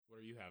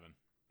are you having?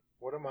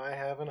 What am I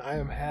having? I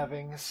am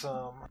having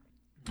some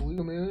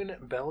Blue Moon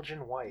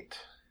Belgian White.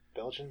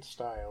 Belgian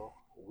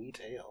style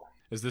wheat ale.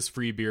 Is this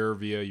free beer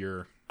via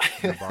your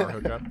bar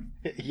hookup?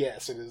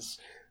 Yes, it is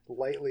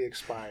lightly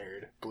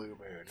expired Blue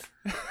Moon.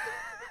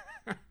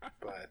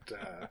 But,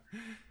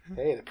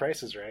 hey, the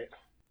price is right.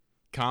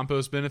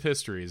 Compost Bin of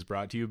History is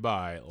brought to you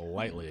by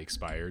lightly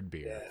expired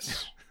beer.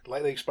 Yes,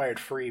 lightly expired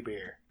free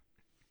beer.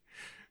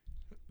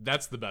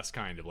 That's the best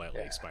kind of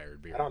lightly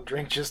expired beer. I don't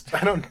drink just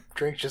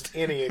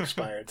any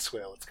expired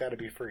swill. It's got to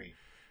be free.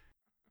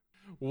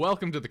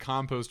 Welcome to the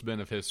Compost Bin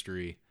of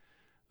History,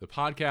 the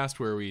podcast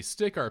where we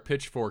stick our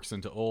pitchforks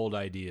into old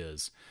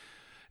ideas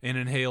and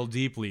inhale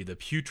deeply the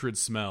putrid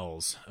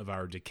smells of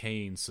our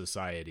decaying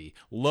society.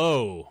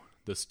 Lo,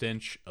 the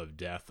stench of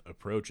death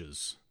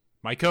approaches.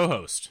 My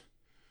co-host,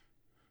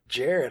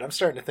 Jared, I'm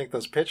starting to think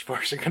those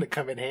pitchforks are going to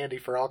come in handy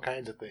for all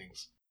kinds of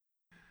things.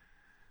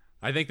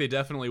 I think they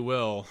definitely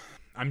will.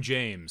 I'm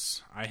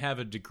James. I have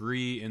a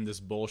degree in this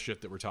bullshit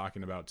that we're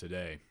talking about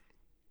today,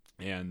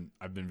 and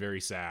I've been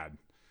very sad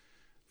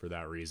for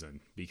that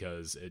reason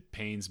because it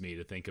pains me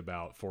to think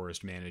about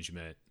forest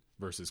management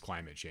versus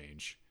climate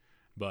change.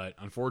 But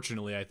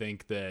unfortunately, I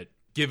think that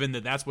given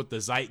that that's what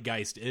the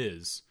zeitgeist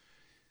is,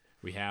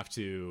 we have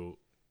to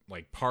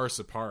parse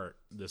apart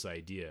this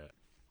idea.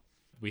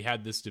 We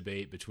had this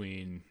debate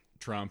between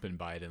Trump and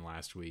Biden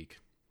last week,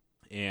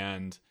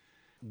 and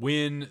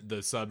when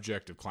the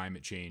subject of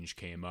climate change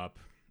came up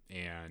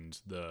and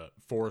the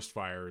forest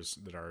fires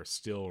that are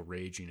still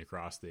raging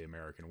across the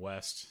American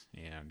West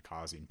and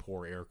causing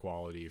poor air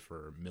quality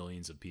for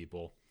millions of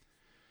people,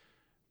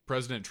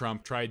 President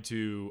Trump tried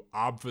to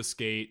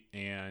obfuscate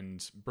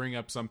and bring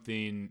up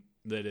something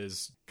that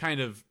is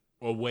kind of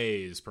a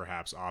ways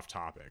perhaps off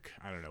topic.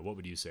 I don't know. What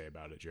would you say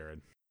about it,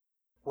 Jared?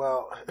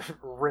 Well,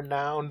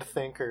 renowned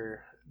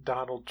thinker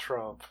Donald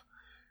Trump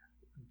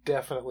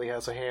definitely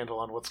has a handle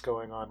on what's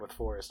going on with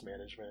forest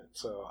management.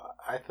 So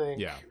I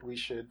think we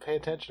should pay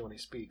attention when he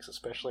speaks,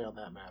 especially on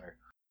that matter.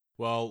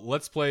 Well,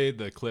 let's play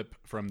the clip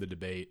from the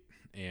debate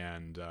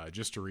and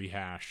just to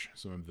rehash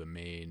some of the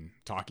main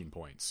talking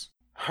points.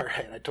 All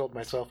right, I told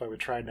myself I would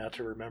try not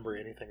to remember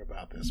anything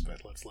about this,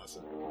 but let's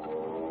listen.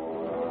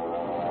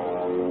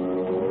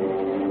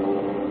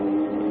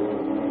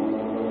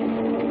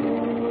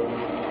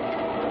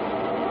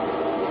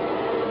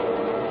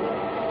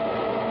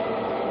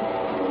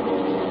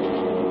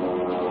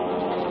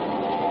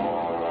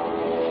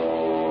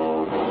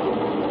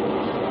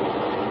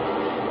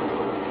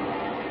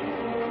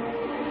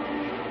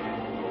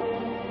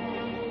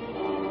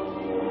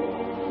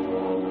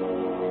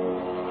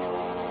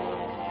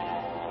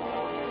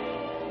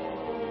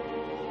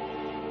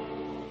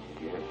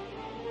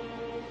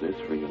 This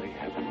really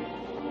happened.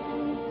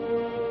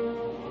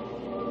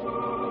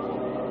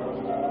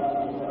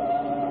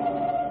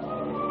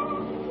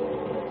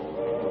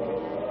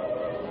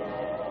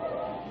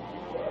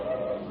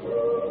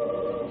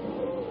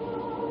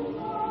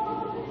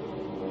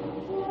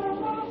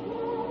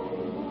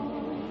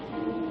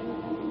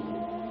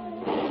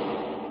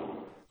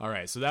 All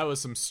right, so that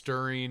was some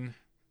stirring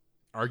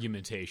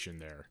argumentation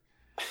there.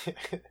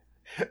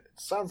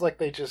 Sounds like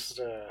they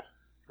just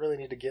really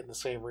need to get in the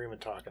same room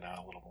and talk it out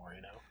a little more,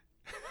 you know?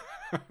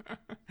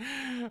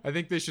 I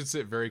think they should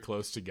sit very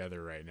close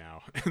together right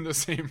now in the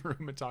same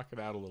room and talk it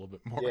out a little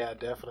bit more. Yeah,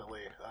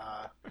 definitely.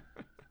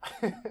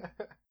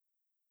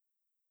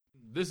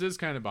 This is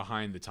kind of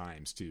behind the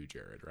times too,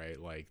 Jared, right?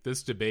 Like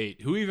this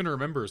debate, who even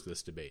remembers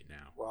this debate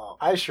now? Well,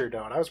 I sure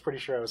don't. I was pretty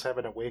sure I was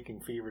having a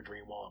waking fever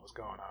dream while it was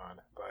going on,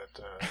 but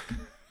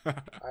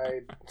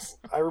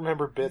I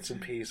remember bits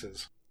and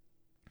pieces.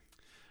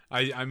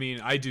 I mean,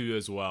 I do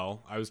as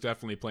well. I was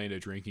definitely playing a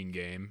drinking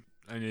game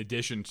in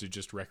addition to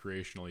just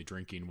recreationally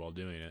drinking while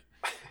doing it.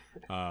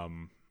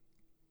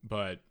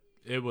 But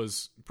it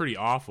was pretty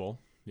awful.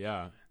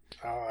 Yeah.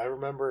 I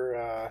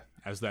remember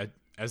as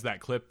that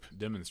clip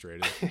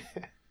demonstrated.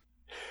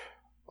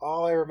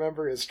 All I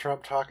remember is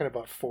Trump talking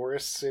about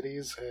forest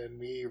cities and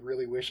me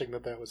really wishing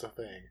that was a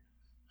thing.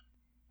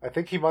 I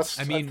think he must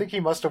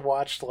have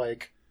watched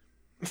it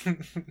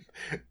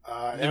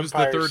was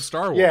the third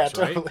Star Wars, yeah,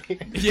 right? Totally.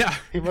 Yeah.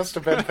 He must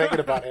have been thinking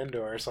about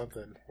Endor or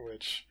something,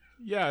 which...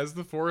 Yeah, it's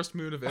the forest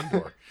moon of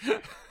Endor.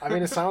 I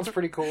mean, it sounds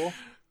pretty cool.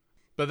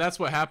 But that's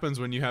what happens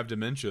when you have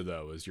dementia,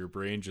 though, is your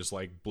brain just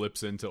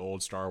blips into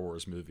old Star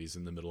Wars movies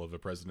in the middle of a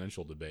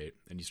presidential debate,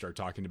 and you start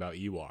talking about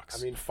Ewoks.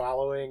 I mean,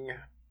 following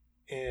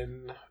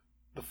in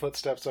the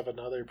footsteps of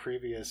another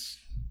previous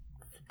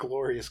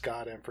glorious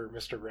God Emperor,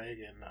 Mr.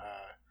 Reagan,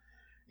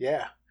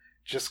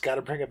 just got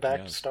to bring it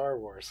back to Star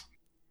Wars.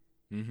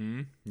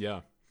 Mm-hmm. Yeah.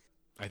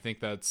 I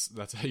think that's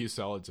how you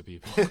sell it to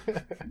people.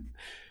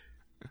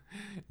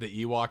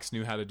 The Ewoks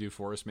knew how to do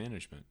forest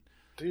management.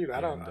 Dude, I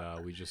don't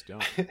know. We just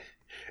don't.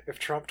 If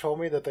Trump told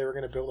me that they were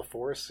going to build a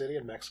forest city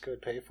and Mexico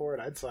would pay for it,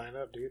 I'd sign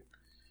up, dude.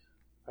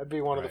 I'd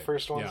be one of the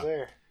first ones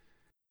there.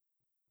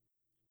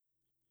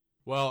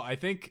 Well, I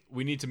think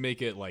we need to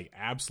make it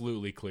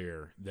absolutely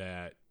clear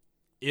that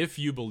if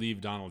you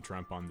believe Donald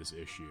Trump on this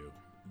issue,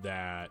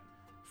 that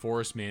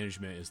forest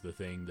management is the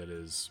thing that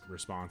is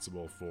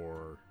responsible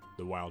for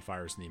the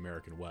wildfires in the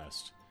American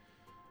West.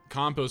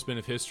 Compost Bin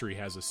of History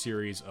has a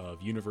series of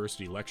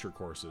university lecture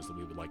courses that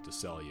we would like to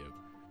sell you,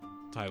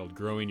 titled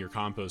Growing Your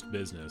Compost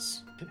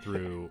Business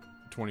Through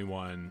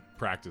 21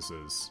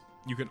 Practices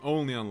you can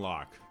only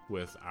unlock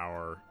with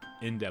our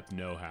in-depth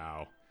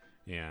know-how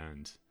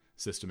and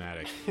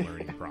systematic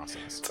learning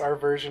process. It's our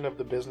version of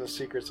the business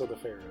secrets of the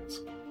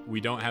pharaohs.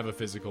 We don't have a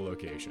physical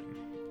location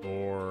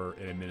or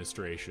an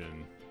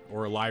administration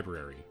or a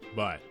library,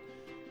 but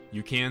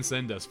you can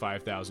send us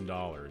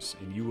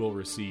 $5,000 and you will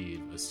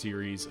receive a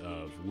series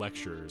of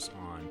lectures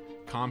on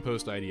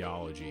compost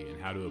ideology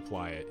and how to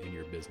apply it in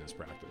your business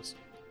practice.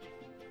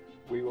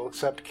 We will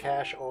accept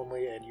cash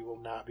only and you will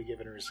not be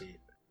given a receipt.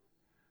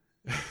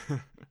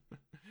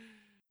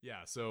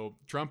 Yeah, so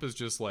Trump is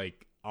just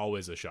like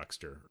always a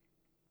shuckster.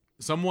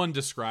 Someone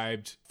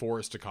described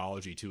forest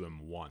ecology to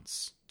him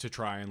once to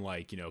try and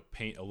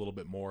paint a little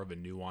bit more of a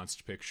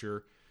nuanced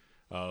picture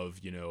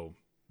of,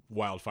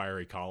 wildfire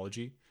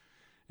ecology.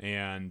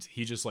 And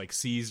he just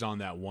seized on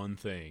that one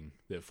thing,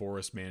 that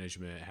forest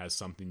management has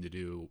something to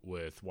do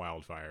with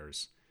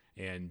wildfires,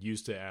 and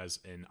used it as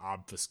an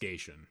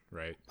obfuscation,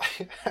 right?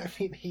 I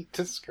mean, he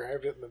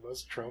described it in the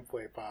most Trump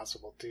way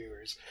possible too.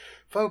 Whereas,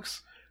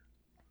 folks,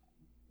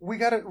 we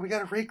gotta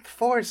rake the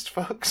forest,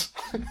 folks.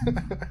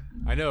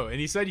 I know, and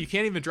he said you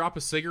can't even drop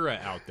a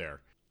cigarette out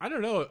there. I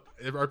don't know.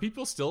 Are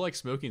people still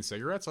smoking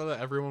cigarettes? I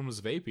thought everyone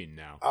was vaping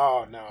now.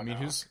 Oh no! I mean,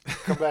 who's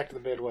come back to the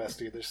Midwest,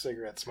 dude? There's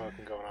cigarette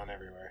smoking going on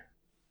everywhere.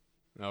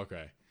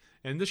 Okay.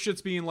 And this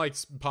shit's being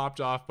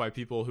popped off by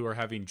people who are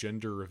having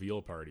gender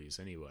reveal parties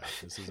anyway.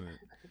 This isn't,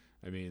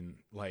 again,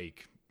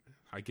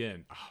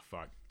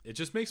 fuck. It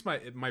just makes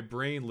my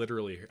brain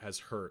literally has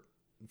hurt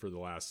for the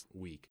last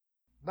week.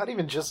 Not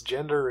even just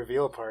gender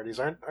reveal parties.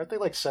 Aren't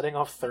they setting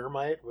off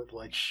thermite with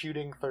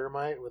shooting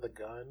thermite with a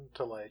gun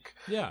to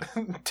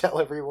tell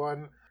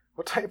everyone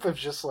what type of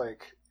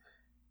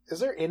is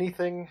there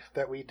anything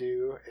that we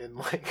do in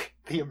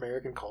the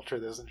American culture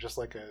that isn't just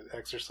an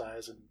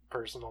exercise in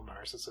personal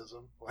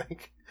narcissism?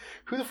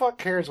 Who the fuck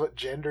cares what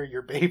gender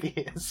your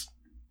baby is?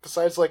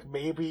 Besides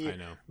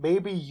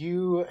maybe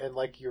you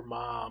and your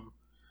mom.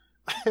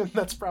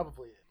 That's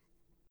probably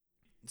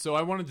it. So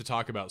I wanted to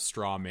talk about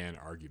straw man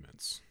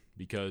arguments,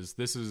 because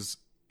this is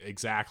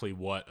exactly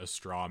what a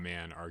straw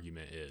man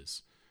argument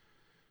is.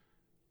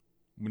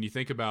 When you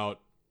think about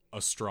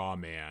a straw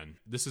man,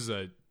 this is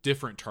a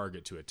different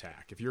target to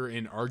attack. If you're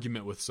in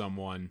argument with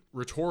someone,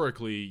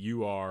 rhetorically,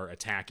 you are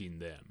attacking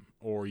them,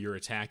 or you're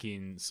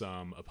attacking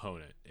some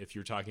opponent. If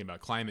you're talking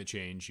about climate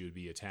change, you would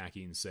be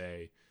attacking,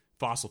 say,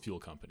 fossil fuel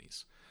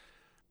companies.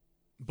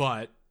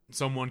 But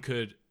someone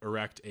could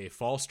erect a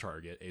false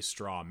target, a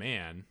straw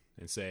man,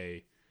 and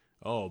say,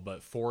 oh,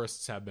 but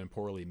forests have been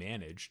poorly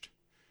managed,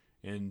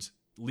 and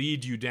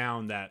lead you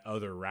down that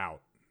other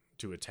route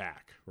to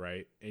attack,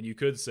 right? And you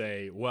could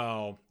say,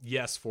 well,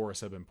 yes,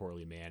 forests have been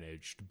poorly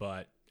managed,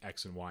 but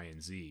X and Y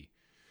and Z.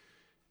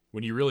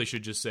 When you really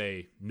should just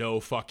say, no,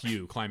 fuck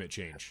you, climate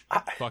change.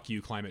 Fuck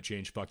you, climate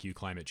change. Fuck you,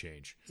 climate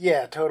change.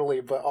 Yeah,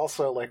 totally. But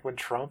also, when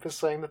Trump is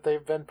saying that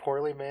they've been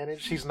poorly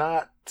managed, he's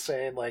not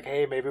saying,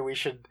 hey, maybe we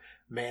should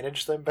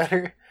manage them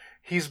better.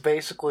 He's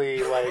basically,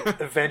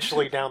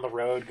 eventually down the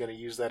road going to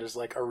use that as,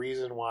 a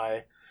reason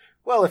why,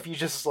 well, if you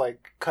just,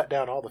 cut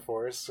down all the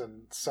forests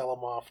and sell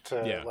them off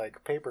to,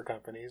 paper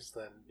companies,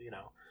 then,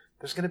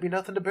 there's going to be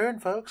nothing to burn,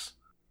 folks.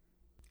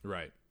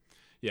 Right.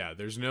 Yeah,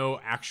 there's no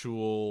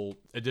actual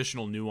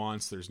additional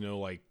nuance. There's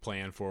no,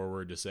 plan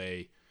forward to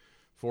say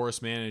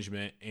forest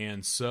management,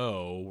 and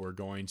so we're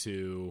going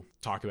to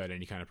talk about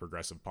any kind of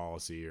progressive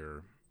policy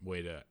or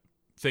way to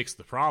fix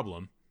the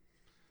problem.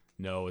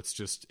 No,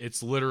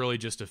 it's literally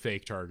just a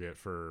fake target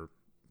for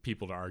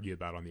people to argue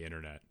about on the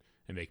internet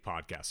and make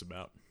podcasts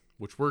about,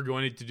 which we're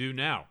going to do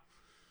now.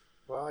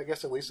 Well, I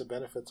guess at least it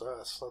benefits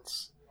us.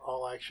 That's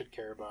all I should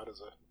care about as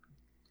a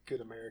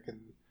good American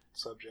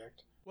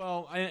subject.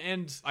 Well,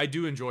 and I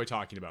do enjoy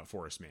talking about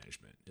forest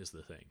management is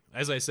the thing.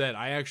 As I said,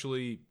 I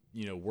actually,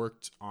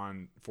 worked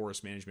on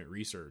forest management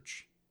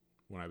research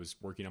when I was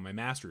working on my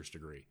master's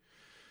degree.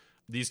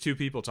 These two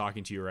people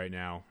talking to you right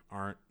now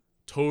aren't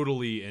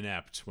totally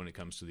inept when it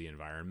comes to the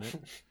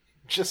environment.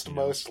 Just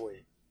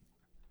mostly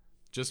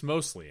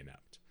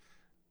inept.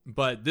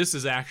 But this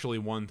is actually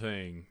one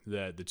thing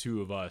that the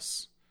two of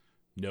us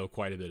know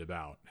quite a bit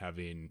about,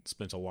 having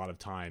spent a lot of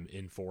time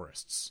in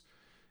forests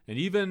and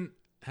even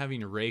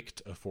having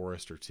raked a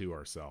forest or two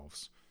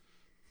ourselves.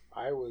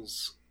 I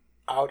was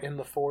out in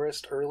the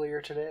forest earlier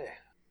today.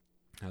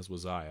 As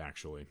was I,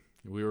 actually.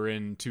 We were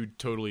in two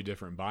totally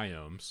different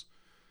biomes.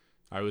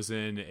 I was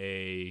in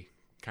a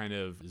kind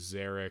of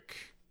xeric,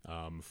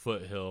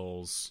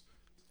 foothills,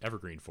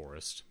 evergreen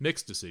forest.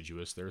 Mixed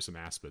deciduous. There was some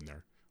aspen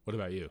there. What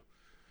about you?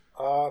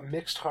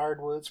 Mixed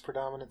hardwoods.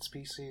 Predominant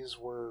species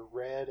were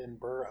red and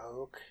bur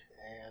oak,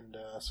 and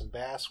some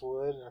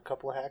basswood, and a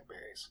couple of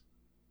hackberries.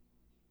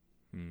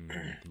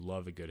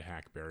 Love a good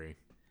hackberry.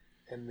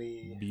 And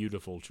the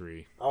beautiful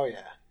tree. Oh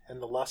yeah,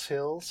 and the Luss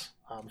Hills.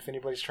 If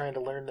anybody's trying to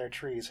learn their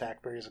trees,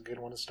 Hackberry is a good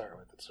one to start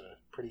with. It's a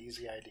pretty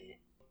easy ID.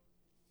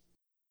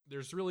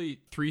 There's really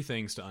three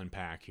things to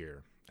unpack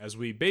here, as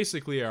we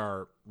basically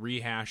are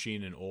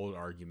rehashing an old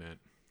argument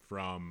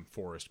from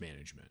forest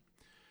management.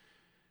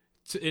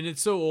 And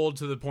it's so old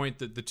to the point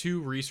that the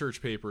two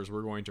research papers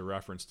we're going to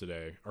reference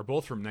today are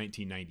both from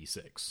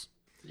 1996.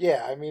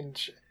 Yeah, I mean,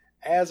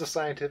 as a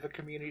scientific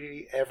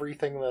community,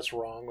 everything that's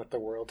wrong with the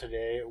world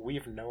today,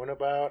 we've known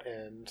about,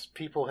 and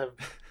people have...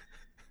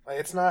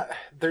 It's not...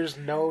 There's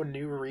no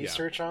new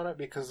research on it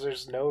because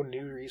there's no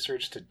new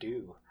research to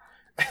do.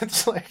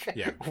 It's like,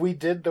 we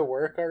did the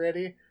work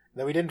already,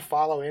 then we didn't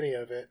follow any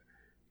of it,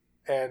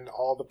 and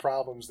all the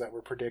problems that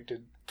were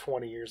predicted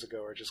 20 years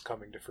ago are just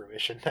coming to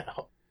fruition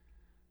now.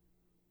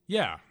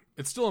 Yeah,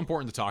 it's still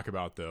important to talk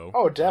about, though.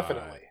 Oh,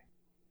 definitely.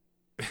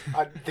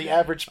 The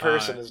average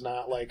person is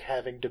not, like,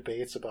 having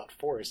debates about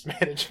forest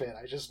management.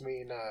 I just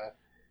mean,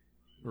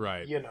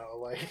 right. You know,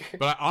 like...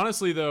 But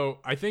honestly, though,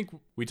 I think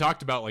we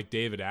talked about, like,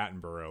 David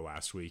Attenborough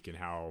last week and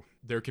how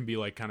there can be,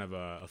 like, kind of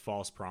a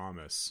false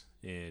promise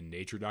in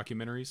nature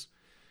documentaries.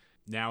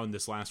 Now, in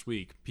this last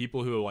week,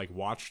 people who, like,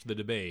 watched the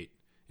debate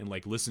and,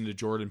 like, listened to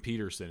Jordan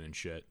Peterson and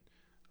shit,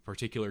 a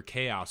particular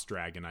Chaos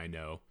Dragon I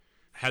know,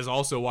 has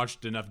also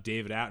watched enough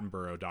David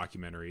Attenborough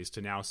documentaries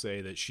to now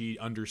say that she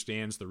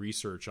understands the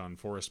research on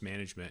forest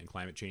management and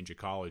climate change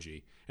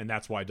ecology, and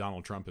that's why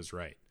Donald Trump is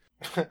right.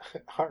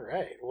 All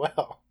right,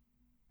 well,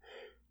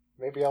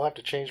 maybe I'll have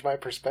to change my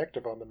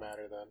perspective on the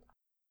matter then.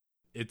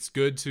 It's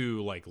good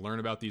to, like, learn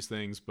about these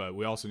things, but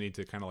we also need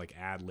to kind of, like,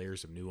 add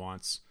layers of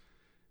nuance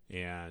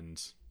and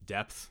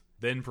depth,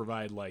 then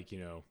provide, like, you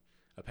know,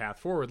 a path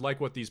forward, like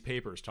what these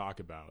papers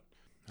talk about.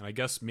 And I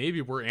guess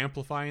maybe we're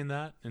amplifying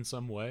that in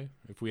some way,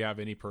 if we have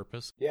any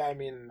purpose. Yeah, I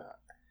mean,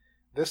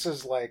 this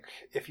is like,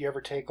 if you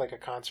ever take like a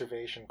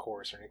conservation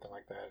course or anything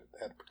like that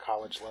at the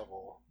college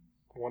level,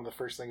 one of the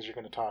first things you're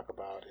going to talk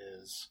about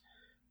is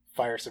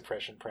fire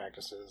suppression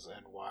practices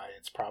and why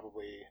it's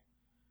probably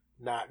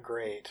not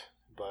great,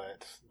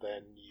 but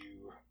then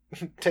you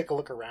take a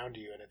look around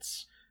you and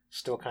it's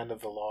still kind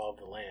of the law of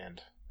the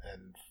land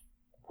and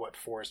what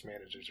forest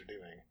managers are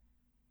doing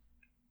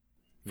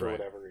for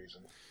whatever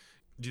reason.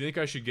 Do you think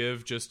I should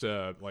give just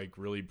a, like,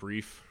 really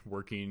brief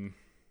working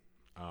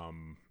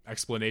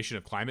explanation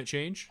of climate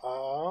change?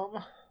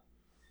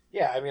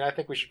 Yeah, I mean, I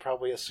think we should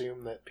probably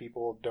assume that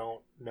people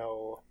don't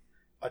know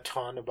a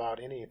ton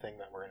about anything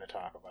that we're going to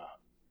talk about.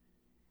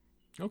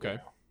 Okay. You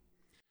know?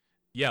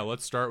 Yeah,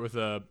 let's start with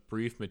a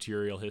brief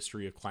material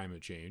history of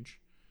climate change.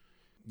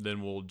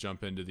 Then we'll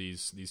jump into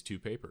these two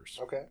papers.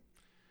 Okay.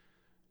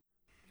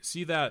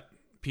 See that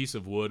piece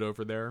of wood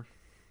over there?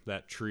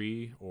 That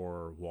tree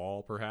or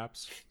wall,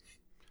 perhaps?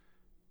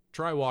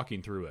 Try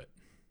walking through it.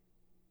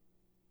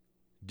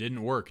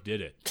 Didn't work,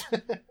 did it?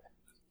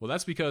 Well,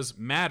 that's because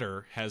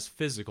matter has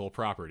physical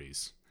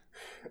properties.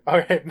 All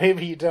right,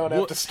 maybe you don't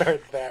have to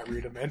start that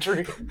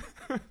rudimentary.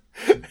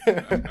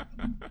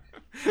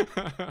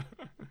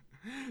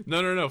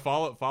 No.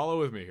 Follow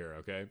with me here,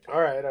 okay?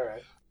 All right.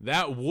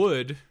 That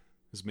wood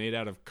is made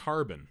out of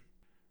carbon.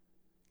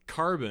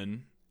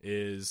 Carbon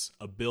is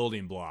a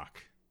building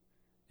block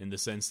in the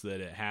sense that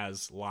it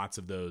has lots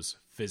of those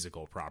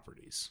physical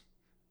properties,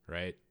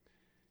 right?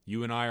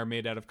 You and I are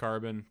made out of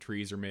carbon.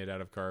 Trees are made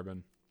out of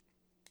carbon.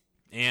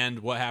 And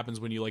what happens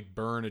when you, like,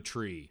 burn a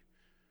tree?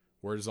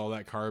 Where does all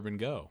that carbon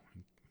go?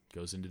 It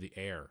goes into the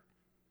air,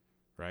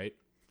 right?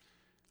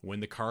 When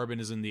the carbon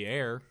is in the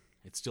air,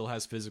 it still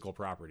has physical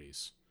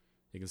properties.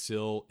 It can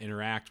still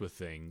interact with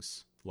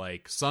things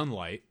like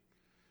sunlight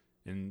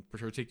in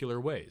particular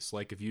ways.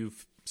 Like if you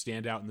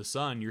stand out in the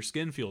sun, your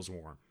skin feels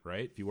warm,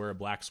 right? If you wear a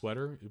black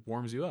sweater, it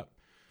warms you up.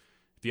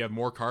 If you have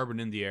more carbon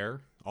in the air,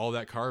 all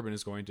that carbon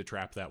is going to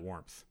trap that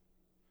warmth.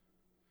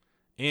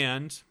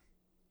 And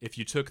if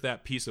you took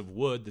that piece of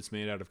wood that's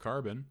made out of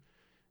carbon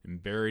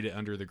and buried it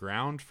under the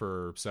ground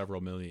for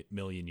several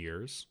million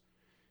years,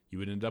 you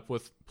would end up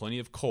with plenty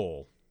of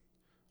coal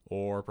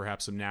or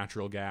perhaps some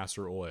natural gas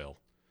or oil.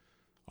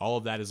 All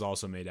of that is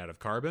also made out of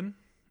carbon.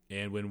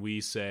 And when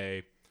we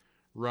say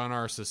run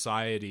our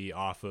society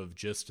off of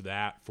just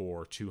that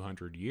for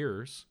 200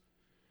 years,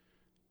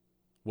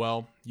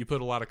 well, you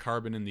put a lot of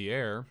carbon in the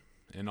air,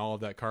 and all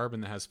of that carbon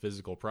that has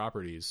physical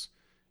properties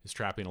is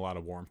trapping a lot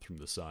of warmth from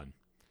the sun.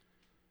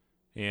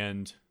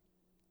 And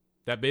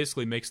that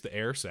basically makes the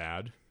air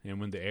sad, and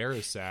when the air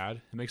is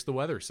sad, it makes the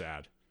weather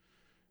sad.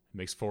 It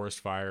makes forest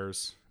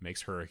fires, it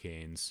makes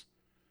hurricanes,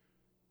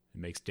 it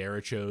makes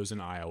derechos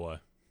in Iowa,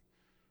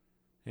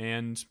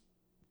 and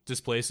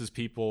displaces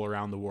people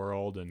around the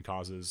world and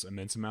causes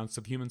immense amounts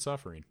of human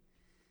suffering.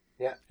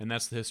 Yeah. And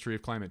that's the history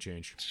of climate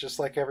change. It's just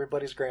like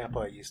everybody's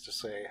grandpa used to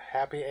say,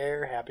 happy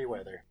air, happy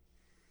weather.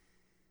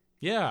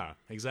 Yeah,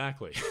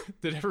 exactly.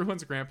 Did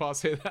everyone's grandpa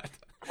say that?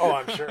 Oh,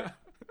 I'm sure.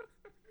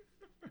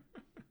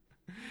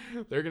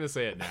 They're going to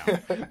say it now.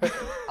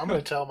 I'm going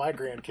to tell my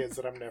grandkids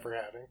that I'm never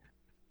having.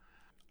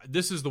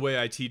 This is the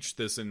way I teach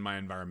this in my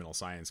environmental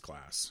science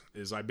class,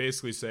 is I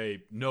basically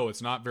say, no,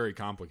 it's not very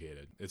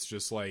complicated. It's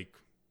just like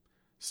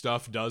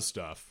stuff does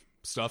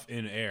stuff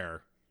in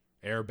air,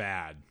 air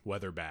bad,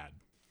 weather bad.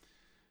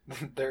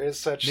 There is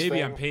such Maybe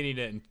thing. I'm painting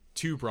it in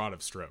too broad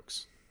of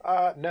strokes.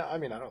 No, I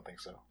mean, I don't think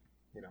so.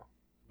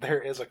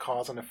 There is a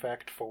cause and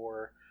effect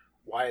for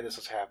why this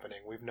is happening.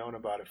 We've known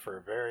about it for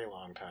a very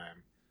long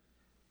time.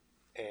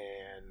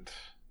 And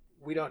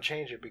we don't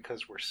change it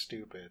because we're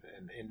stupid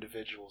and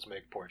individuals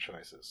make poor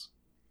choices.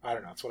 I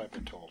don't know. That's what I've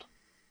been told.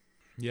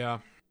 Yeah.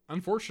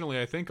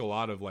 Unfortunately, I think a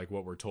lot of like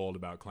what we're told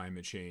about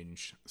climate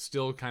change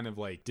still kind of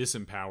like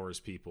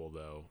disempowers people,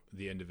 though,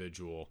 the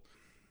individual.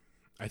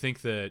 I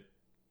think that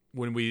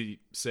when we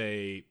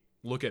say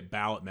look at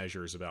ballot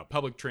measures about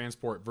public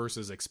transport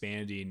versus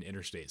expanding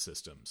interstate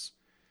systems,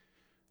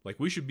 like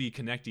we should be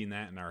connecting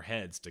that in our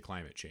heads to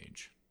climate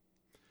change.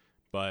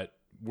 But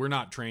we're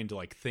not trained to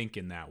like think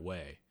in that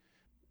way.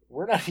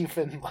 We're not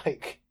even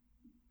like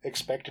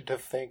expected to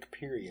think,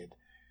 period.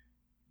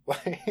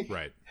 Like,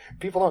 right.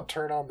 People don't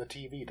turn on the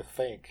TV to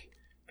think.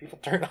 People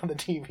turn on the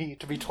TV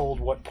to be told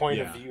what point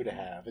of view to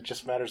have. It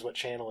just matters what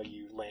channel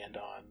you land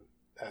on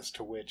as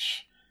to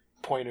which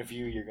point of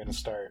view you're going to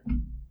start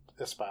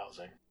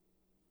espousing.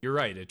 You're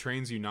right. It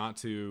trains you not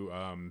to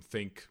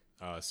think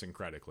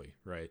syncretically,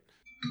 right?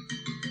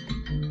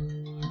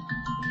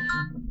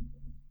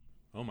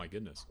 Oh my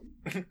goodness.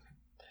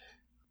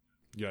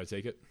 You gotta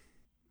take it?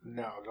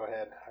 No, go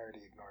ahead. I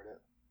already ignored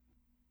it.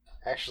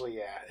 Actually,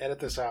 yeah. Edit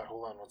this out.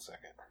 Hold on 1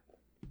 second.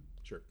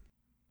 Sure.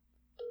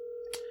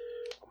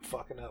 I'm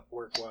fucking up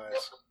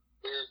work-wise.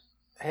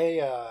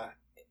 Hey,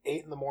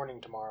 8 in the morning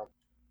tomorrow.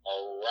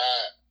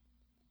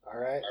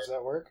 Alright, does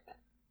that work?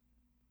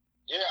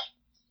 Yeah.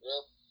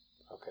 Yep.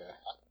 Okay.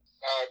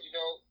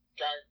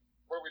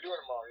 What are we doing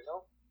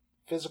tomorrow,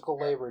 Physical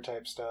labor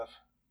type stuff.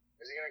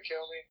 Is he gonna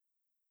kill me?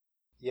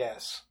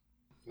 Yes.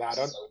 Nah,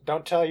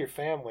 don't tell your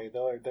family.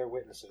 They're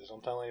witnesses.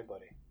 Don't tell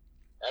anybody.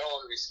 I don't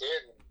want to be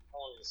scared. I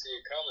don't want to see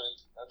it coming.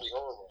 That'd be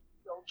horrible.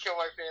 Don't kill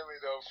my family,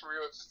 though. For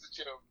real, it's just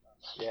a joke.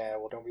 Yeah,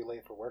 well, don't be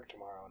late for work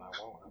tomorrow, and I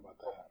won't. How about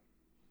that?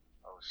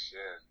 Oh,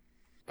 shit.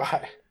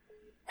 Bye.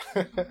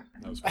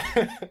 That was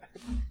fun.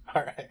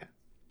 All right.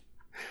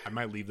 I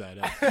might leave that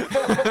in.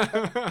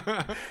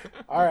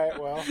 All right,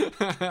 well,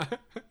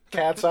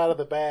 cat's out of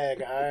the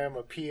bag. I am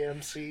a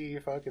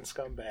PMC fucking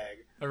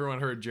scumbag. Everyone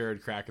heard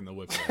Jared cracking the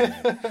whip.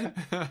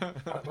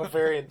 I'm a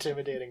very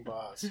intimidating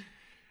boss.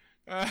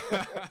 All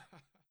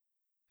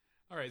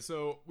right,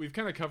 so we've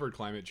kind of covered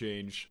climate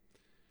change.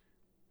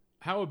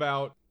 How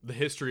about the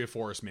history of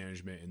forest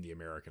management in the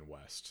American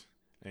West?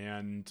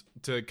 And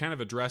to kind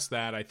of address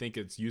that, I think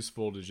it's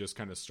useful to just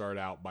kind of start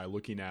out by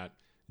looking at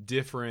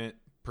different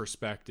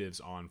perspectives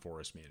on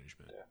forest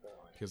management.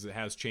 Definitely. Because it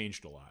has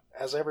changed a lot.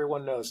 As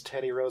everyone knows,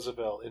 Teddy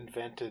Roosevelt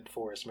invented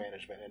forest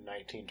management in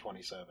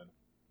 1927.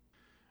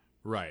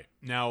 Right.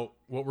 Now,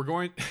 what we're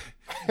going...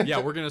 yeah,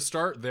 we're going to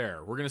start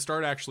there. We're going to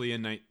start actually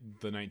in the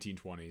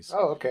 1920s.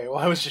 Oh, okay. Well,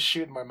 I was just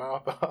shooting my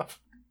mouth off.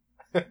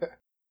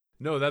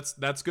 No,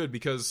 that's good,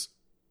 because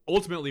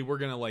ultimately we're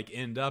going to like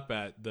end up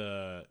at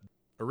the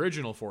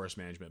original forest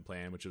management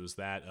plan, which was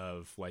that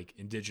of like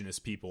indigenous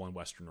people in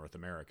Western North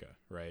America,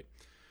 right?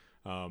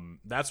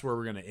 That's where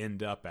we're going to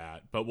end up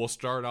at. But we'll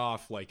start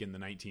off like in the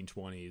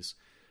 1920s,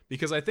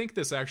 because I think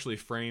this actually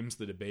frames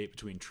the debate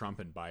between Trump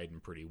and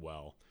Biden pretty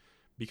well.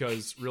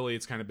 Because really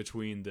it's kind of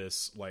between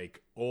this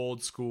like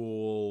old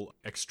school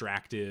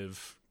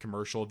extractive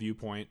commercial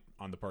viewpoint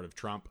on the part of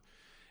Trump,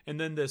 and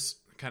then this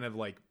kind of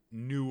like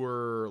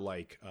newer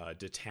like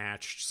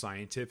detached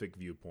scientific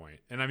viewpoint.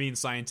 And I mean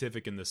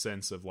scientific in the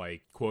sense of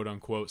like quote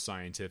unquote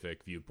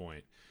scientific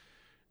viewpoint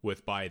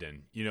with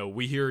Biden. You know,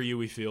 we hear you,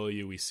 we feel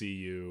you, we see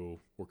you,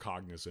 we're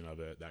cognizant of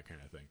it, that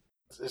kind of thing.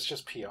 It's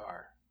just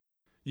PR.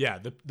 Yeah,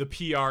 the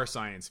PR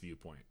science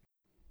viewpoint.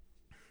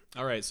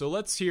 All right, so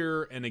let's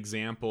hear an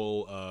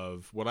example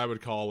of what I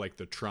would call like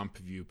the Trump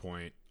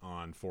viewpoint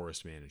on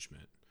forest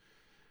management.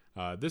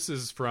 This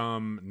is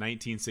from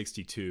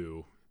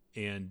 1962,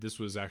 and this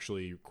was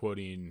actually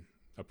quoting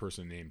a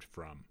person named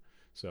Frum.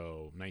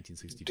 So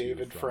 1962.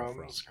 David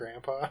Frum's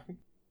grandpa?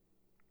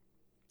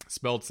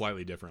 Spelled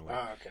slightly differently.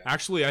 Ah, okay.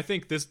 Actually, I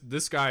think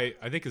this guy,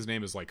 I think his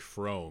name is like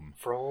Frome.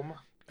 Frome?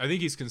 I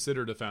think he's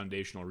considered a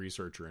foundational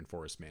researcher in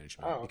forest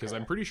management. Oh, okay. Because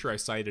I'm pretty sure I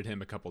cited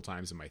him a couple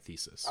times in my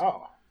thesis.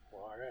 Oh.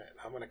 All right,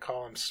 I'm going to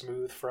call him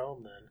Smooth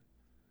Frome then.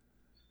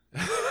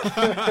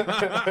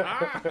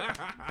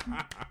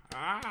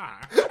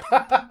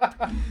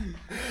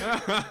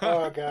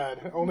 Oh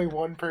God! Only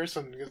one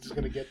person is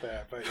going to get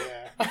that, but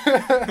yeah.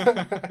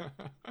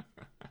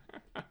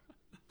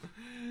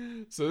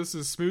 So this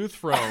is Smooth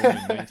Frome in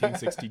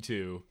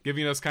 1962,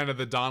 giving us kind of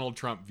the Donald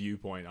Trump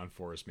viewpoint on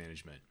forest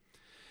management.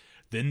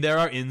 Then there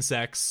are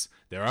insects,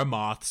 there are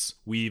moths,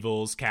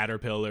 weevils,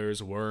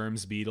 caterpillars,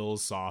 worms,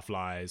 beetles,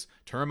 sawflies,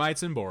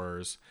 termites, and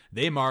borers.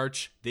 They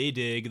march, they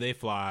dig, they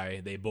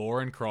fly, they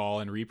bore and crawl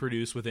and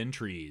reproduce within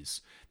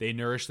trees. They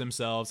nourish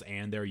themselves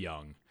and their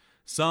young.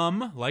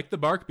 Some, like the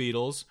bark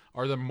beetles,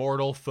 are the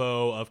mortal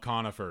foe of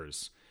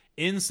conifers.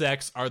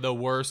 Insects are the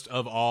worst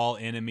of all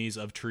enemies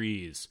of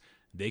trees.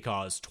 They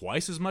cause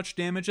twice as much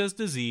damage as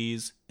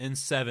disease and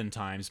 7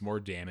 times more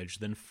damage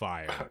than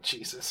fire. Oh,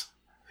 Jesus.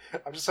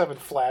 I'm just having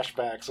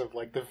flashbacks of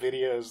like the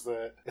videos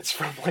that it's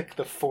from like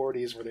the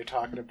 40s where they're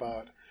talking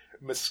about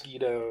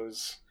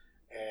mosquitoes,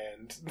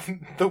 and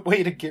the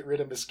way to get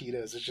rid of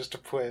mosquitoes is just to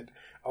put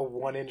a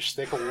 1-inch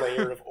thick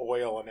layer of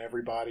oil on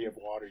every body of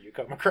water you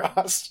come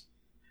across.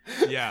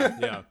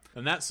 Yeah.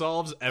 And that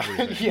solves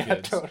everything. Yeah,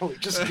 kids. Totally.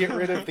 Just get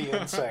rid of the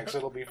insects.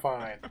 It'll be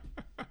fine.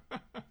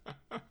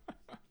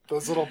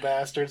 Those little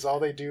bastards, all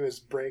they do is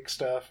break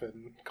stuff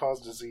and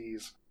cause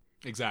disease.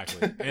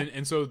 Exactly.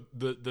 And so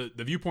the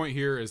viewpoint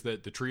here is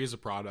that the tree is a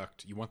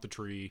product. You want the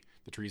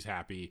tree's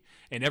happy,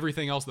 and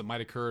everything else that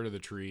might occur to the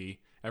tree,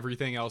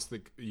 everything else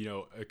that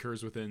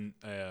occurs within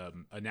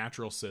a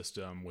natural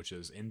system, which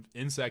is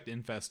insect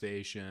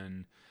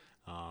infestation,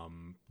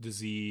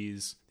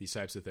 disease, these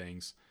types of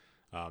things,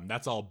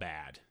 that's all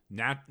bad.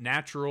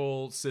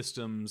 Natural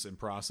systems and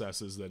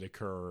processes that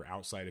occur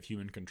outside of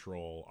human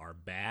control are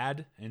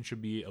bad and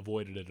should be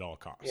avoided at all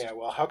costs. Yeah,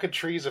 well, how could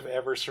trees have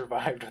ever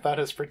survived without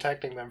us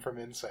protecting them from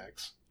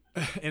insects?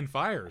 And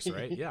fires,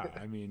 right? Yeah.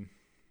 I mean,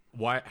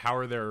 how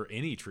are there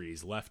any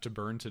trees left to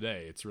burn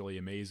today? It's really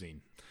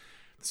amazing.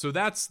 So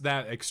that's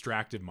that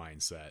extractive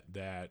mindset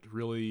that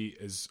really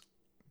is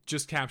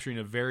just capturing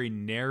a very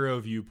narrow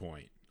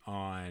viewpoint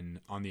on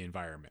the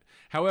environment.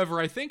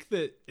 However, I think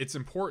that it's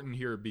important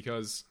here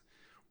because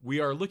we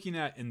are looking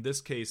at, in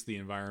this case, the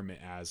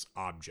environment as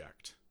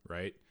object,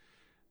 right?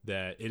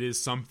 That it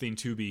is something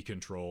to be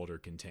controlled or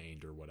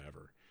contained or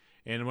whatever.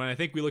 And when I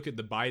think we look at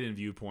the Biden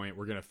viewpoint,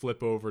 we're going to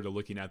flip over to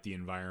looking at the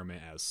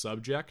environment as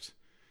subject.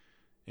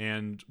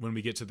 And when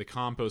we get to the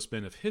compost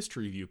bin of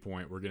history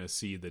viewpoint, we're going to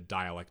see the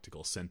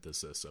dialectical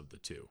synthesis of the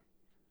two.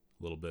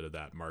 A little bit of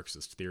that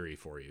Marxist theory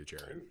for you,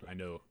 Jared. I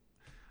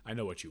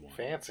know what you want.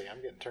 Fancy.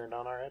 I'm getting turned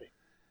on already.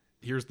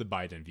 Here's the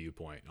Biden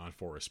viewpoint on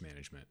forest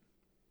management.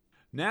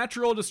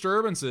 Natural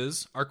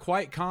disturbances are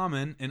quite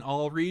common in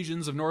all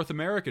regions of North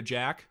America,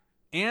 Jack,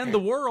 and the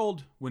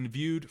world when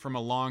viewed from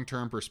a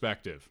long-term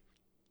perspective.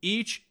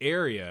 Each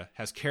area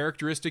has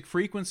characteristic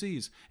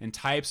frequencies and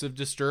types of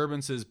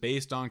disturbances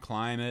based on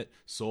climate,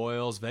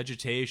 soils,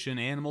 vegetation,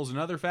 animals, and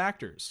other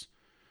factors.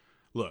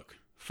 Look,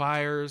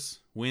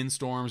 fires,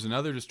 windstorms, and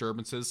other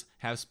disturbances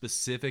have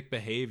specific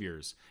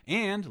behaviors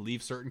and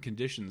leave certain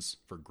conditions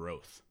for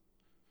growth.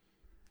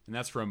 And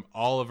that's from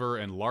Oliver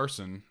and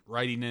Larson,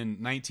 writing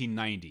in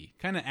 1990,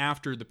 kind of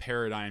after the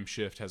paradigm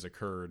shift has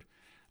occurred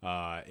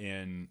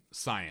in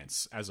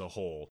science as a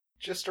whole.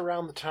 Just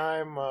around the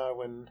time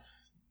when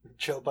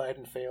Joe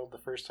Biden failed the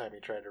first time he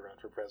tried to run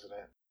for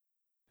president.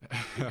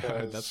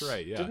 That's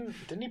right, yeah.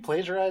 Didn't he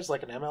plagiarize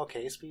like an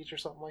MLK speech or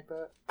something like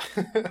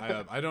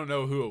that? I don't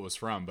know who it was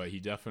from, but he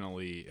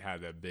definitely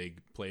had a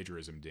big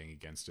plagiarism ding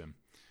against him.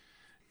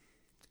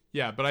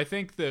 Yeah, but I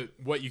think that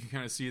what you can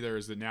kind of see there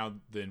is that now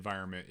the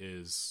environment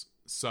is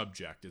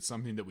subject. It's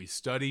something that we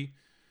study.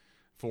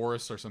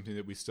 Forests are something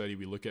that we study.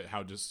 We look at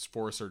how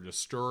forests are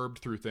disturbed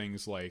through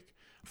things like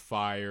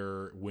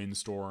fire,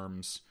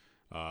 windstorms,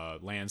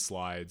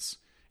 landslides.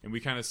 And we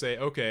kind of say,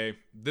 okay,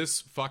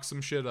 this fucks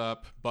some shit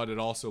up, but it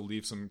also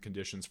leaves some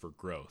conditions for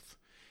growth.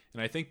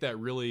 And I think that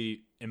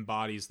really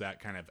embodies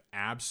that kind of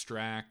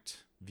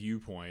abstract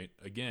viewpoint,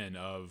 again,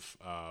 of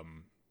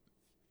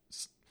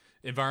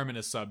environment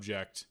as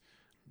subject.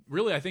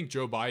 Really, I think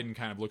Joe Biden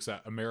kind of looks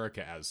at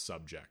America as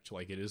subject.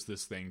 Like, it is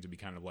this thing to be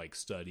kind of like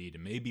studied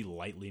and maybe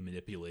lightly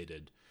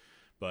manipulated,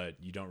 but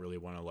you don't really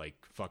want to like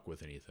fuck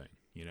with anything,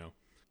 you know?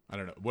 I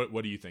don't know.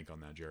 What do you think on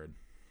that, Jared?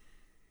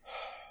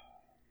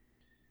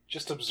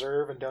 Just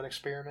observe and don't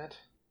experiment?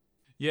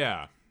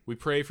 Yeah. We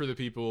pray for the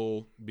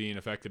people being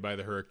affected by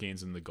the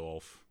hurricanes in the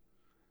Gulf.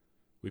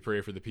 We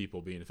pray for the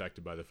people being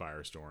affected by the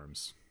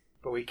firestorms.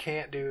 But we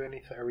can't do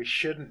anything, or we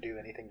shouldn't do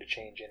anything to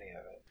change any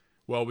of it.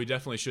 Well, we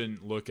definitely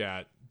shouldn't look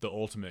at the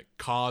ultimate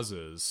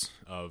causes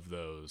of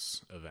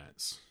those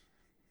events.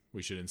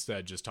 We should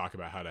instead just talk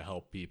about how to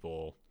help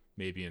people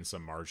maybe in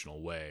some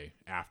marginal way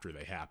after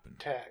they happen.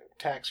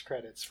 Tax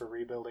credits for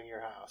rebuilding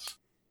your house.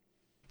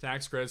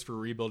 Tax credits for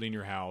rebuilding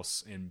your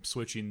house and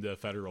switching the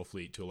federal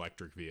fleet to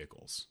electric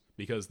vehicles,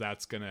 because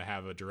that's going to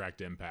have a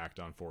direct impact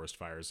on forest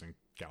fires in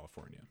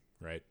California,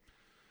 right?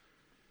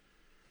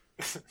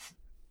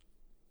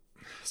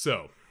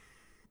 So,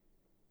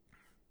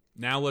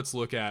 now let's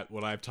look at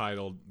what I've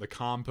titled the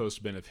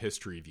compost bin of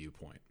history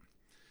viewpoint.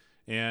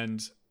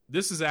 And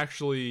this is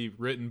actually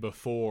written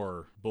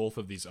before both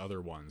of these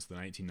other ones, the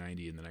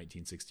 1990 and the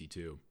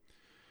 1962.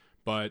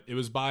 But it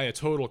was by a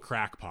total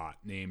crackpot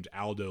named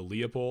Aldo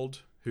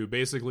Leopold, who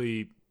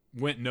basically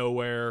went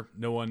nowhere.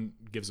 No one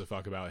gives a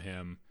fuck about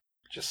him.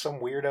 Just some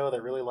weirdo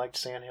that really liked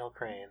sandhill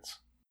cranes.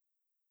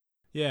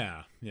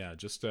 Yeah,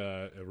 just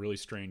a really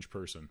strange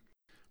person.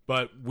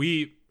 But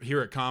we,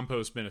 here at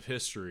Compost Bin of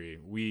History,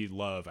 we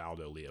love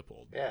Aldo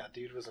Leopold. Yeah,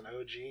 dude was an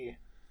OG.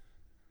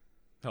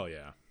 Hell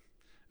yeah.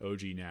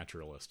 OG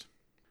naturalist.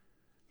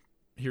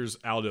 Here's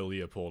Aldo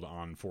Leopold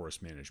on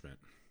forest management.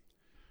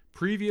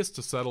 Previous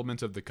to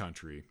settlement of the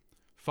country,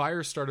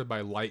 fires started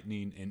by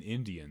lightning and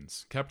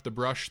Indians kept the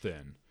brush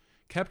thin,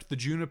 kept the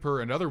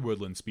juniper and other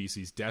woodland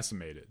species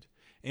decimated,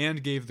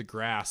 and gave the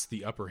grass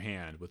the upper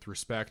hand with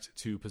respect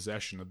to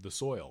possession of the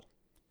soil.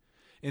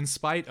 In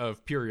spite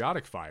of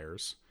periodic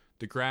fires,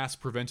 the grass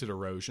prevented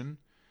erosion,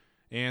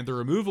 and the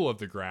removal of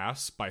the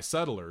grass by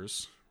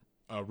settlers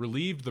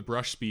relieved the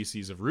brush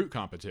species of root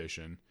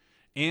competition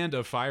and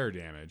of fire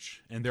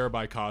damage, and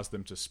thereby caused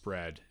them to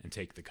spread and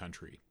take the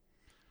country.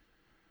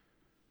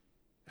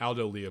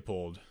 Aldo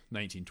Leopold,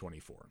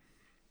 1924.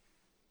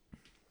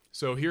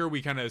 So here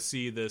we kind of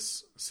see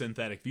this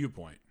synthetic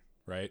viewpoint,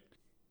 right?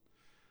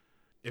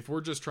 If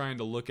we're just trying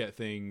to look at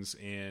things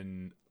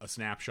in a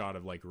snapshot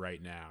of like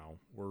right now,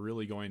 we're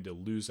really going to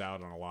lose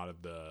out on a lot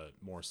of the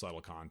more subtle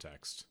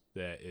context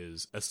that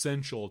is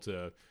essential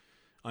to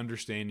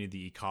understanding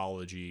the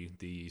ecology,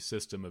 the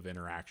system of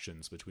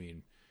interactions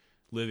between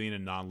living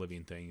and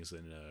non-living things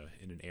in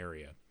an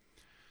area.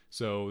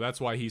 So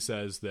that's why he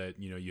says that,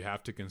 you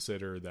have to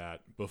consider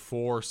that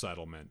before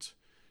settlement,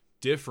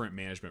 different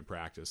management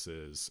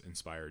practices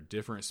inspired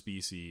different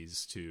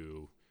species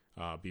to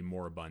be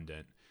more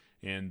abundant,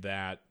 and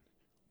that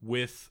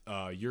with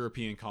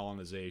European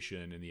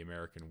colonization in the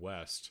American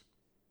West,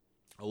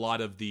 a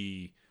lot of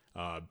the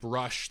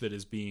brush that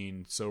is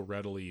being so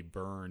readily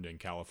burned in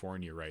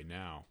California right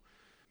now,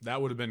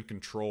 that would have been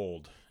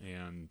controlled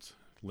and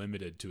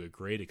limited to a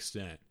great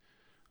extent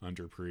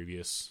under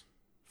previous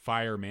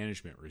fire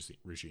management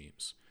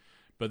regimes.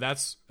 But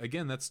that's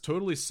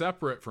totally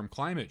separate from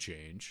climate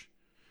change,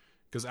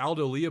 because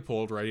Aldo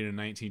Leopold, writing in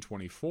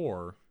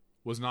 1924,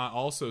 was not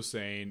also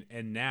saying,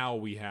 and now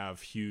we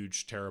have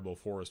huge, terrible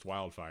forest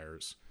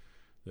wildfires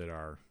that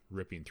are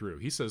ripping through.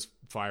 He says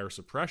fire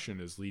suppression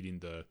is leading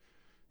the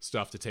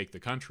stuff to take the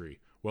country.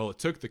 Well, it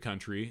took the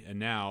country, and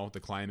now the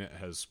climate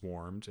has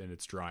warmed, and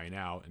it's drying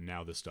out, and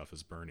now this stuff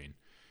is burning.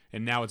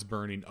 And now it's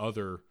burning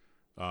other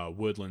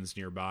woodlands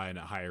nearby and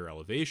at higher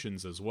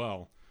elevations as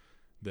well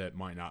that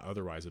might not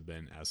otherwise have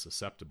been as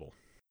susceptible.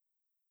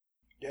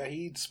 Yeah,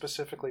 he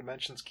specifically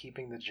mentions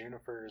keeping the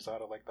junipers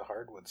out of like the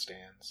hardwood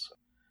stands.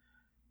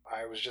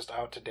 I was just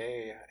out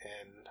today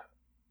in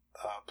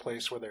a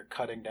place where they're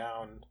cutting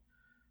down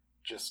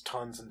just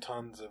tons and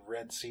tons of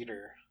red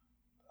cedar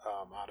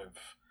out of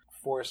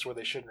forests where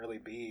they shouldn't really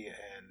be,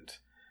 and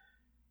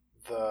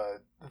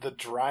the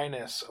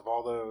dryness of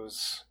all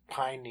those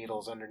pine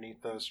needles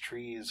underneath those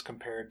trees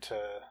compared to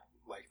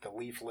like the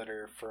leaf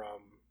litter from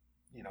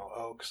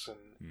oaks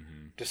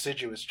and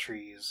deciduous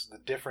trees, the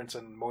difference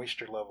in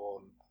moisture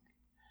level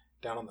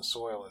down on the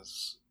soil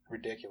is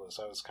ridiculous.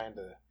 I was kind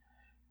of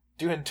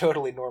doing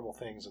totally normal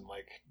things and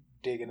like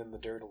digging in the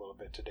dirt a little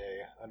bit today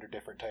under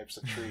different types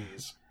of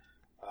trees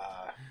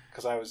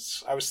because I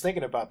was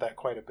thinking about that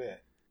quite a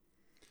bit.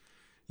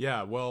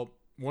 Yeah, well,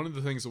 one of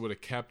the things that would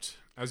have kept,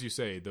 as you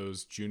say,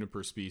 those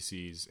juniper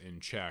species in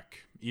check,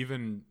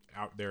 even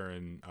out there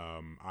in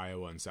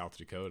Iowa and South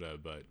Dakota,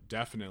 but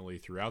definitely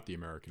throughout the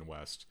American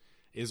West,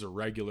 is a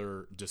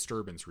regular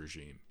disturbance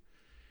regime.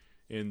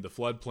 In the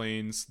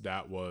floodplains,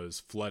 that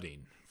was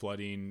flooding.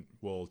 Flooding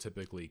will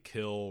typically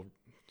kill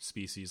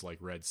species like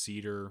red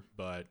cedar,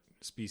 but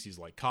species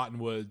like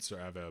cottonwoods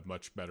have a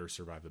much better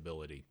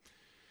survivability.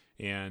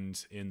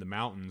 And in the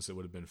mountains, it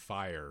would have been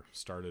fire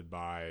started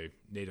by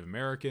Native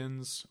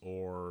Americans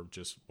or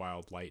just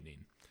wild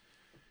lightning.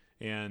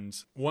 And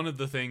one of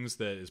the things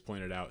that is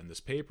pointed out in this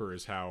paper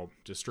is how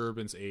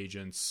disturbance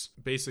agents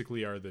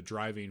basically are the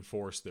driving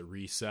force that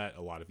reset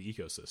a lot of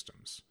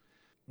ecosystems.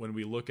 When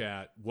we look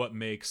at what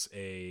makes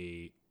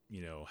a,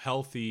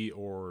 healthy,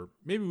 or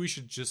maybe we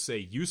should just say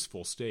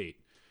useful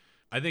state,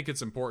 I think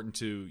it's important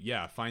to,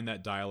 find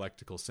that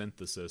dialectical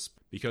synthesis,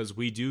 because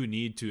we do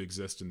need to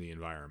exist in the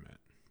environment.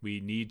 We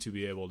need to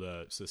be able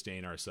to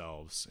sustain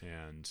ourselves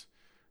and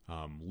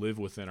live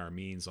within our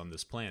means on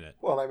this planet.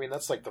 Well, I mean,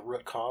 that's like the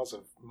root cause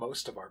of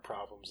most of our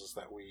problems, is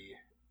that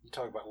you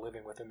talk about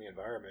living within the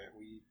environment.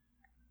 We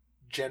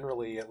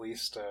generally, at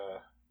least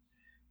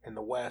in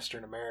the West or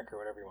in America, or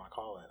whatever you want to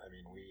call it, I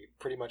mean, we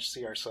pretty much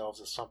see ourselves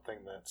as something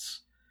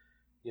that's,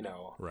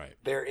 right.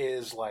 There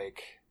is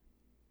like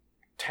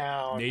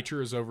town.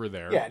 Nature is over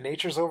there. Yeah,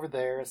 nature's over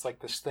there. It's like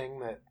this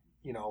thing that,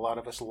 a lot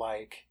of us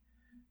like,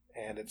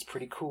 and it's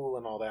pretty cool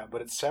and all that,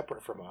 but it's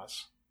separate from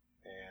us.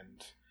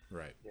 And,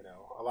 right.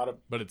 A lot of...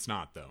 But it's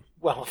not, though.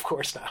 Well, of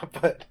course not,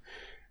 but...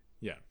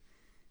 Yeah.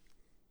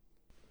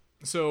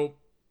 So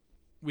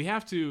we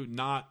have to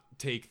not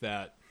take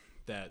that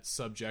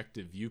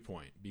subjective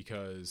viewpoint,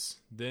 because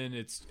then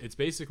it's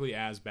basically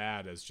as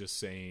bad as just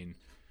saying,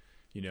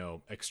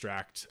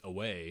 extract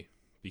away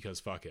because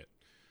fuck it.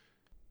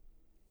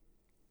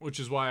 Which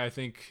is why I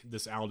think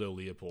this Aldo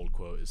Leopold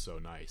quote is so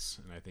nice,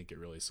 and I think it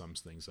really sums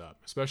things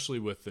up, especially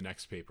with the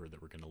next paper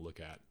that we're going to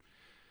look at.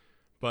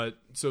 But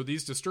so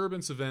these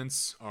disturbance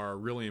events are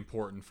really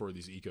important for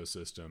these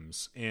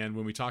ecosystems, and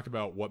when we talk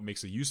about what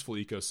makes a useful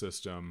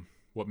ecosystem,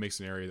 what makes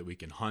an area that we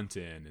can hunt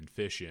in and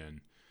fish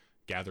in,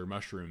 gather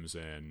mushrooms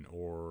in,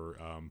 or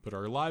put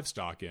our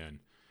livestock in,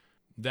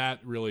 that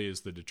really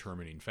is the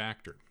determining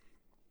factor.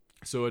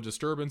 So a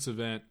disturbance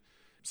event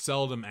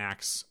seldom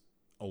acts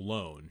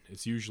alone.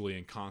 It's usually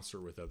in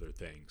concert with other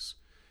things.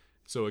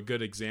 So a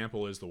good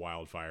example is the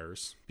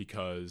wildfires,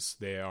 because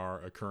they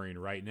are occurring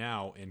right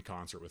now in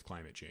concert with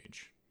climate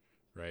change.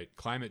 right?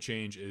 Climate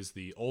change is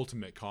the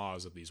ultimate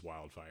cause of these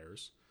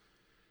wildfires.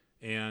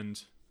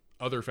 And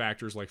other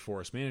factors like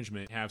forest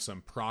management have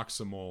some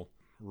proximal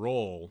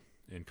role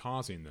in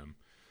causing them.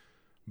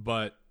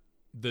 But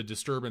the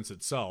disturbance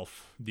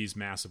itself, these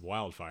massive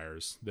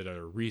wildfires that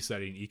are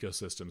resetting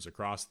ecosystems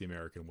across the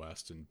American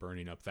West and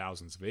burning up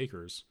thousands of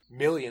acres.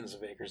 Millions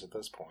of acres at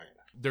this point.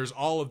 There's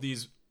all of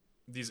these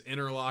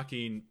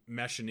interlocking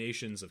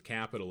machinations of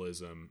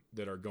capitalism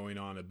that are going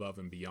on above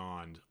and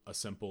beyond a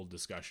simple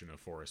discussion of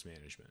forest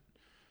management.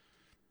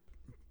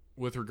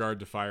 With regard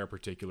to fire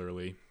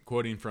particularly,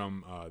 quoting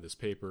from this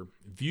paper,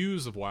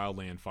 views of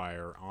wildland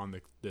fire on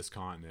this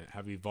continent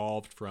have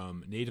evolved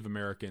from Native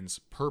Americans'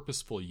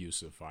 purposeful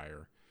use of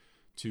fire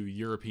to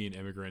European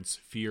immigrants'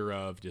 fear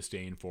of,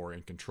 disdain for,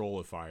 and control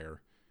of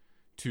fire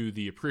to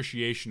the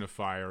appreciation of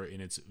fire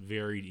in its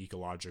varied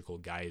ecological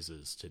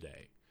guises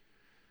today.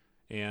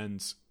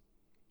 And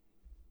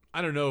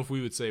I don't know if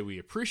we would say we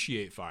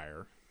appreciate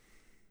fire,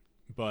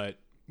 but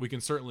we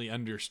can certainly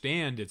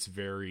understand its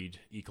varied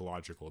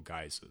ecological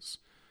guises.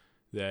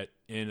 That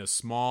in a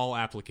small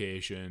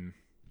application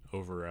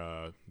over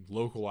a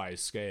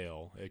localized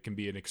scale, it can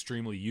be an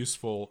extremely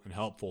useful and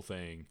helpful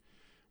thing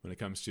when it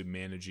comes to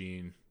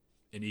managing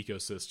an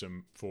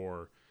ecosystem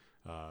for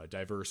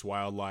diverse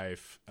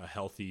wildlife, a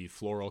healthy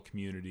floral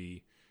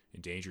community,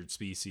 endangered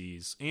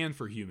species, and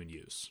for human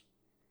use.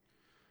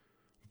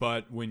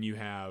 But when you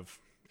have,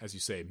 as you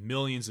say,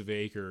 millions of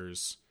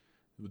acres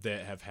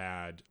that have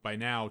had, by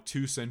now,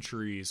 2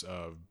 centuries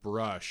of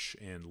brush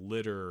and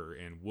litter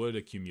and wood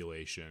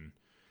accumulation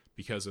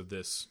because of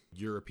this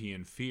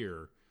European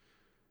fear,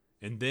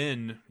 and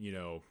then,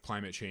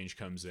 climate change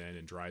comes in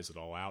and dries it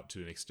all out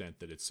to an extent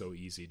that it's so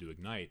easy to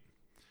ignite,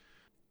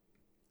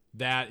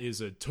 that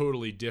is a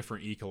totally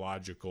different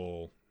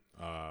ecological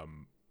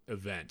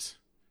event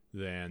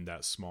than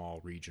that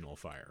small regional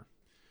fire.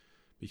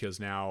 Because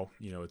now,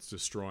 it's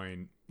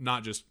destroying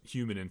not just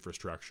human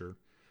infrastructure,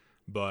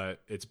 but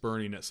it's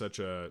burning at such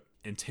a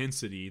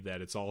intensity that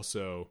it's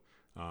also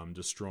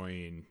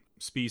destroying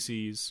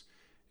species,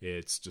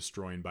 it's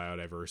destroying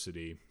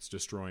biodiversity, it's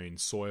destroying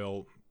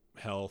soil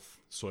health,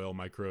 soil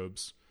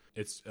microbes,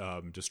 it's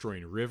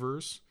destroying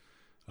rivers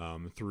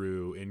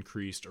through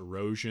increased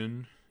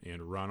erosion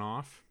and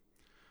runoff,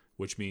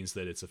 which means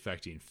that it's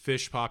affecting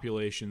fish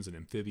populations and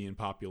amphibian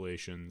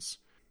populations.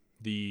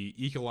 The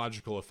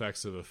ecological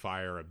effects of a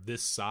fire of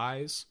this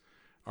size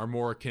are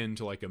more akin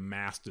to like a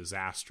mass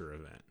disaster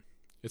event.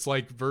 It's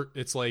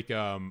like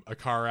a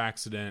car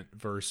accident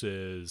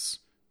versus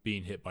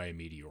being hit by a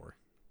meteor.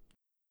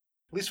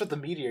 At least with the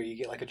meteor, you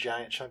get like a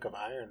giant chunk of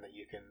iron that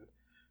you can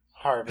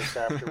harvest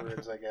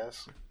afterwards, I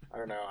guess. I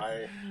don't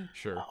know.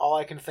 Sure. All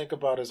I can think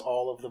about is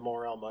all of the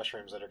morel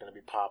mushrooms that are going to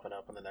be popping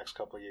up in the next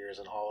couple of years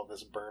and all of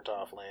this burnt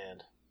off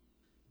land.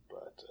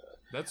 But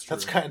that's true.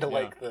 That's kind of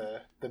like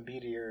the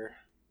meteor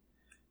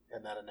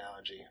in that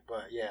analogy.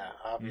 But yeah,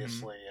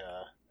 obviously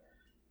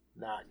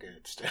not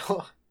good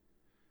still.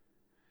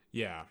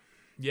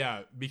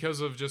 Yeah,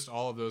 because of just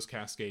all of those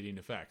cascading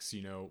effects.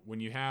 When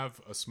you have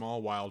a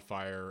small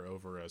wildfire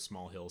over a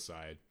small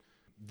hillside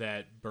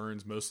that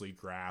burns mostly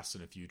grass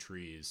and a few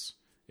trees,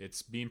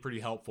 it's being pretty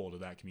helpful to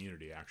that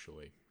community,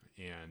 actually,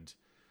 and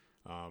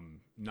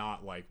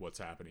not like what's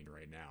happening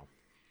right now.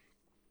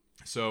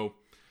 So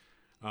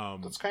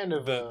that's kind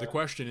of the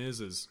question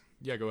is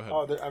yeah, go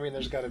ahead.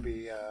 There's got to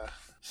be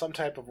some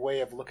type of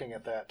way of looking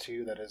at that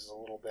too that is a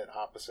little bit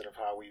opposite of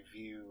how we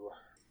view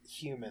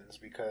humans,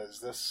 because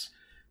this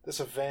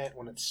event,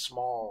 when it's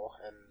small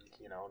and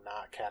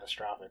not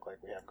catastrophic like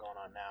we have going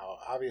on now,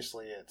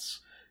 obviously it's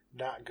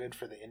not good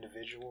for the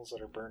individuals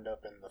that are burned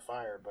up in the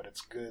fire, but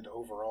it's good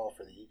overall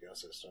for the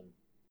ecosystem.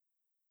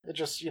 It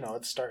just it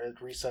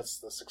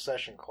resets the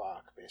succession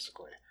clock,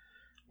 basically.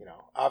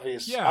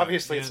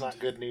 Obviously it's not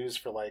good news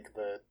for like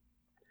the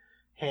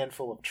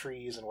handful of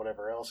trees and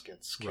whatever else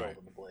gets killed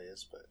in the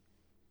blaze, but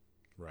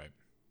right.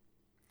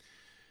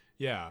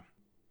 Yeah.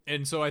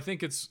 And so I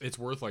think it's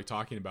worth like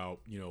talking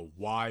about,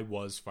 why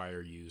was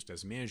fire used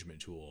as a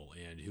management tool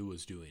and who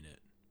was doing it,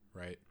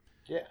 right?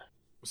 Yeah.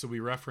 So we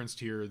referenced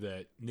here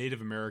that Native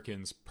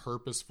Americans'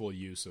 purposeful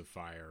use of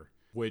fire,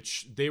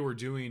 which they were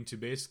doing to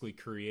basically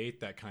create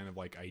that kind of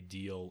like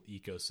ideal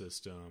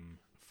ecosystem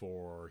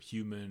for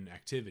human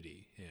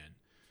activity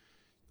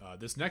in.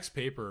 This next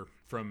paper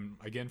from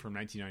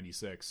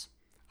 1996,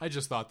 I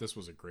just thought this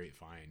was a great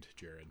find,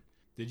 Jared.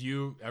 Did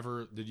you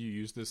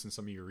use this in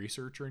some of your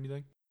research or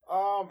anything?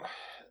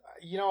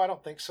 I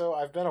don't think so.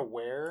 I've been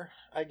aware,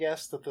 I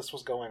guess, that this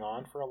was going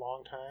on for a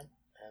long time,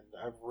 and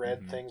I've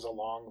read things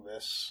along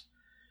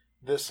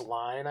this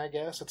line, I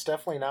guess. It's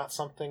definitely not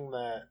something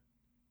that...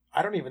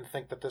 I don't even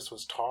think that this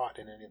was taught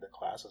in any of the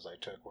classes I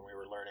took when we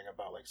were learning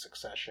about like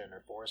succession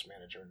or forest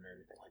management or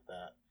anything like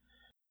that.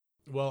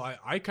 Well,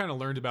 I kind of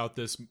learned about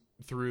this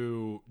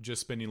through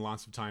just spending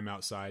lots of time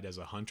outside as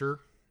a hunter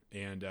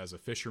and as a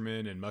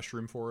fisherman and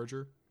mushroom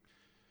forager.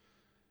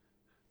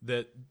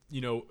 That,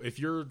 if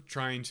you're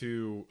trying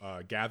to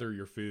gather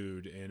your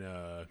food in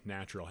a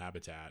natural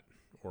habitat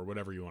or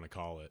whatever you want to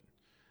call it,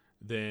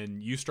 then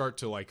you start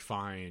to like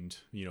find,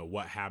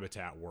 what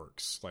habitat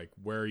works. Like,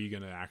 where are you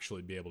going to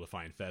actually be able to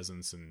find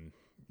pheasants and,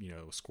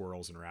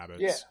 squirrels and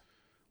rabbits? Yeah.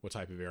 What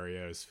type of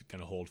area is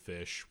going to hold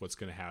fish? What's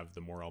going to have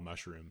the morel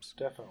mushrooms?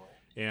 Definitely.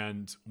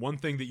 And one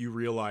thing that you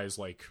realize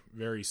like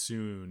very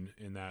soon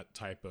in that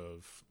type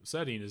of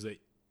setting is that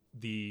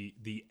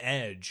the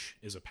edge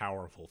is a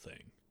powerful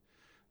thing.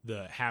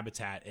 The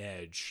habitat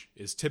edge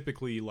is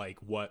typically like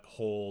what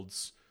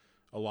holds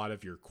a lot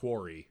of your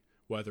quarry,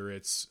 whether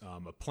it's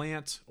a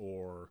plant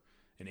or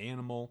an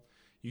animal.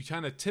 You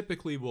kind of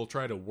typically will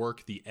try to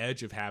work the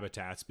edge of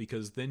habitats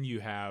because then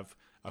you have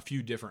a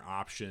few different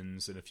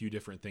options and a few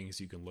different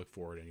things you can look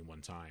for at any one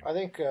time. I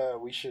think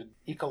we should,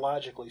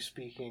 ecologically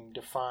speaking,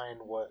 define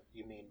what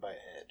you mean by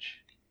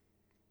edge.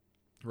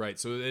 Right.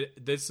 So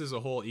this is a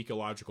whole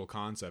ecological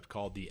concept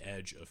called the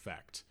edge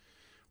effect,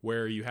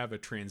 where you have a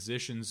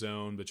transition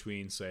zone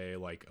between, say,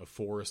 like a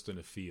forest and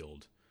a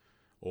field,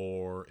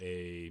 or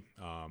a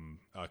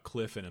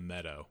cliff and a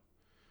meadow.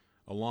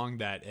 Along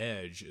that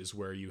edge is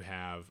where you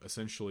have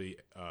essentially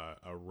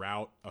a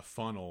route, a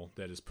funnel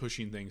that is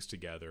pushing things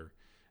together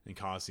and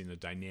causing a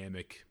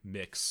dynamic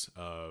mix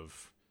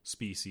of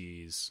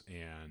species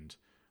and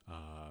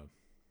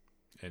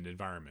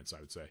environments, I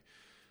would say.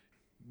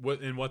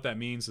 What that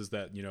means is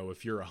that,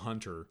 if you're a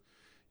hunter,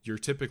 you're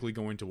typically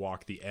going to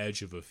walk the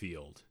edge of a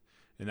field.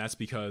 And that's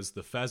because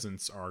the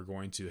pheasants are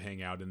going to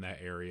hang out in that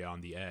area on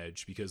the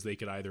edge, because they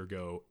could either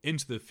go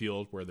into the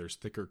field where there's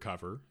thicker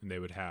cover and they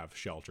would have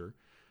shelter,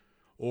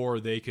 or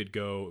they could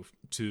go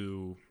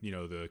to,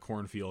 the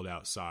cornfield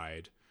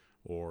outside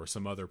or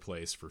some other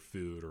place for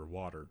food or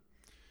water.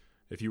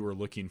 If you were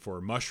looking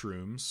for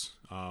mushrooms,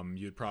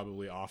 you'd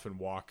probably often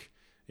walk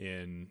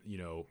in,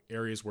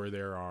 areas where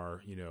there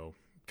are,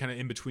 kind of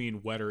in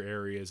between wetter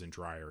areas and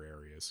drier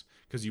areas,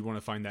 because you want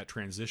to find that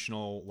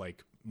transitional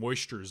like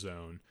moisture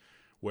zone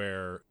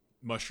where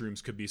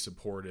mushrooms could be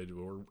supported,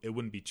 or it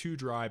wouldn't be too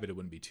dry, but it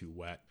wouldn't be too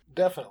wet.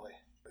 Definitely.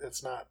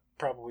 It's not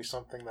probably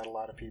something that a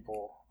lot of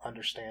people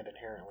understand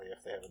inherently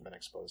if they haven't been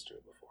exposed to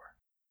it before.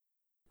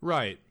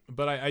 Right.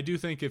 But I do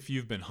think if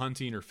you've been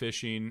hunting or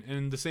fishing,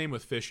 and the same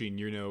with fishing,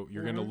 you're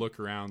going to look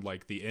around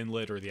like the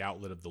inlet or the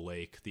outlet of the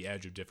lake, the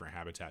edge of different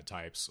habitat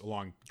types,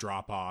 along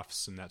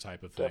drop-offs and that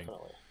type of thing.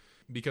 Definitely.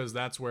 Because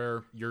that's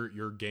where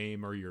your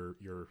game or your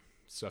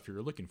stuff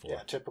you're looking for.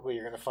 Yeah, typically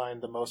you're going to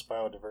find the most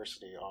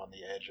biodiversity on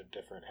the edge of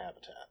different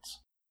habitats.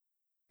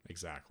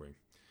 Exactly.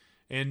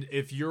 And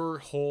if your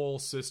whole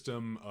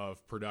system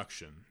of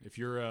production, if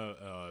you're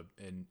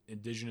an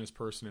indigenous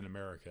person in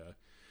America,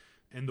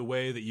 and the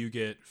way that you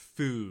get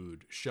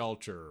food,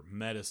 shelter,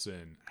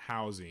 medicine,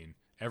 housing,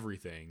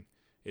 everything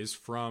is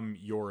from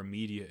your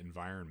immediate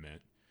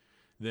environment,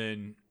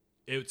 then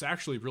it's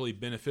actually really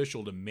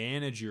beneficial to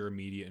manage your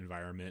immediate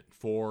environment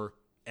for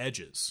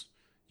edges.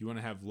 You want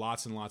to have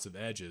lots and lots of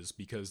edges,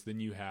 because then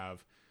you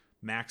have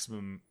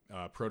maximum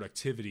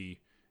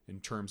productivity in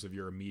terms of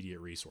your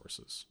immediate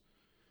resources.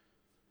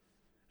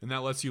 And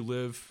that lets you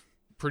live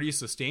pretty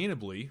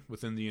sustainably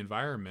within the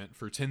environment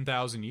for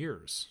 10,000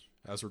 years,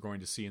 as we're going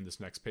to see in this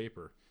next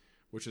paper,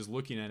 which is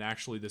looking at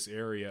actually this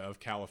area of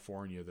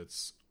California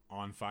that's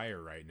on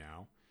fire right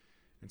now,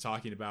 and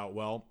talking about,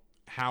 well,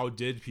 how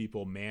did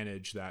people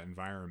manage that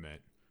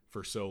environment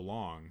for so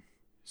long,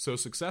 so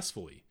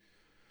successfully?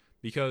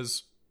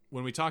 Because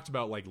when we talked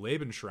about like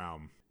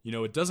Lebensraum,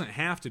 it doesn't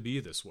have to be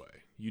this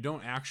way. You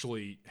don't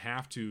actually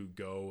have to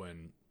go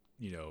and,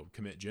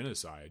 commit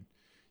genocide.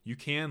 You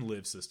can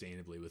live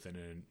sustainably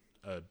within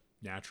a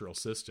natural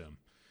system,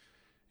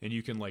 and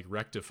you can like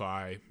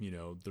rectify,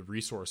 the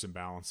resource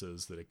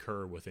imbalances that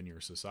occur within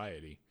your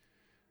society.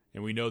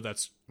 And we know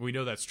that's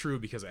true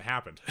because it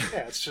happened.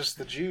 Yeah, it's just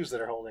the Jews that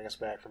are holding us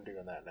back from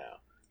doing that now.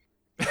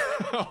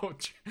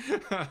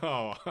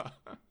 Oh.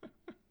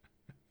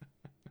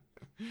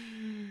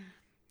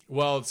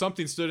 Well,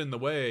 something stood in the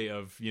way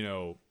of,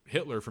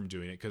 Hitler from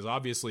doing it, because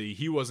obviously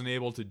he wasn't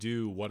able to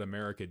do what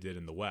America did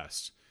in the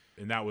West.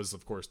 And that was,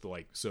 of course,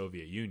 the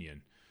Soviet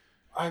Union.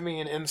 I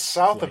mean, in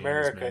South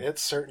America, it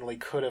certainly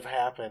could have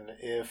happened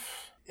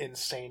if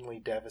insanely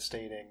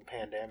devastating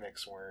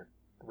pandemics weren't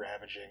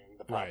ravaging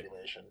the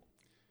population. Right.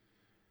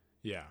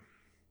 Yeah.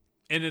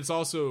 And it's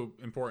also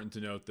important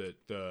to note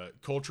that the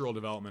cultural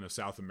development of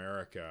South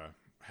America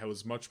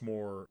was much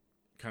more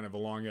kind of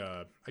along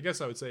I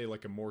guess I would say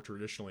like a more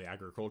traditionally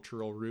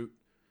agricultural route,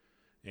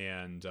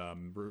 and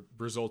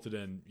resulted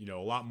in, a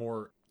lot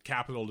more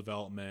capital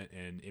development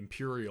and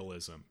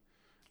imperialism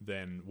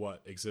than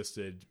what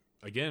existed,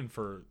 again,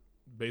 for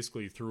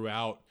basically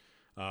throughout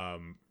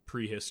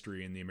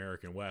prehistory in the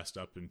American West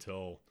up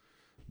until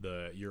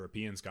the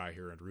Europeans got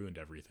here and ruined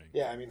everything.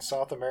 Yeah, I mean,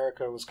 South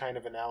America was kind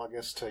of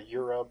analogous to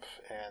Europe,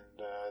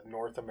 and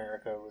North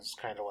America was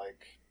kind of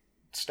like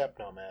steppe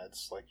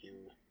nomads, like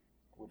you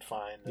would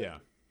find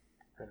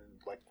in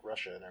like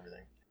Russia and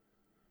everything.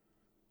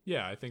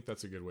 Yeah, I think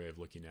that's a good way of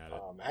looking at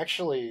it.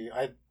 Actually,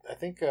 I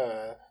think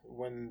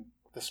when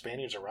the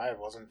Spaniards arrived,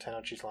 wasn't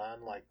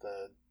Tenochtitlan like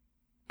the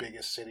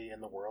biggest city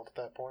in the world at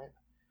that point,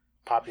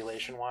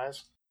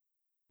 population-wise?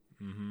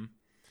 Mm-hmm.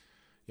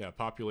 Yeah,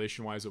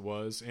 population-wise it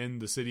was.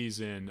 And the cities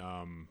in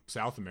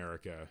South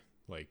America,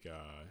 like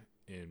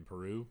in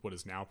Peru, what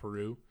is now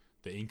Peru,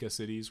 the Inca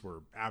cities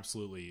were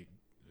absolutely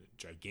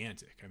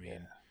gigantic. I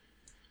mean,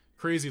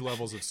 crazy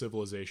levels of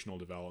civilizational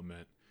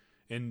development.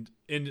 And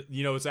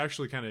it's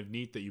actually kind of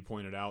neat that you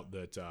pointed out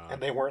that...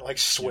 and they weren't like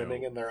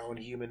swimming in their own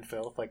human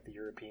filth like the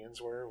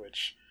Europeans were,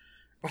 which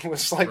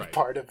was like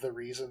part of the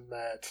reason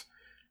that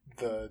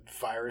the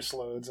virus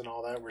loads and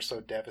all that were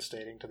so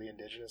devastating to the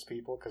indigenous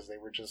people, because they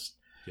were just...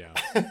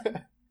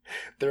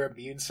 their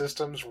immune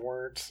systems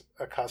weren't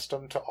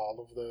accustomed to all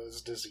of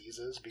those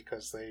diseases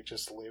because they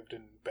just lived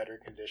in better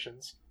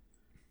conditions.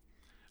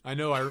 I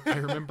know. I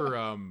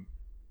remember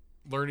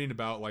learning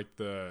about like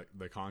the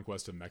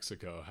conquest of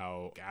Mexico,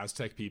 how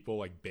Aztec people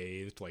like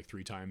bathed like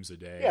 3 times a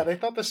day. Yeah, they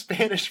thought the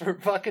Spanish were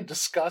fucking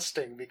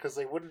disgusting because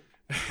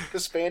the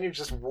Spaniards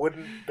just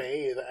wouldn't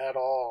bathe at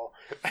all.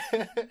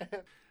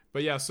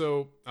 But yeah,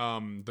 so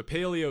the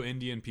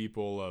Paleo-Indian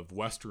people of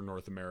Western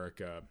North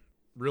America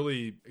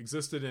really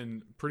existed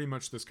in pretty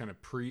much this kind of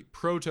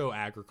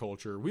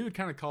proto-agriculture. We would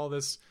kind of call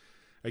this,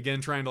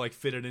 again, trying to like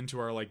fit it into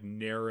our like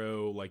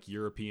narrow like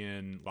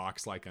European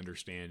Locke-like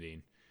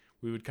understanding.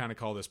 We would kind of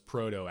call this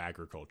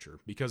proto-agriculture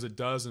because it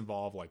does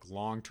involve like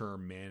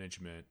long-term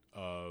management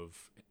of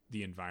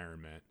the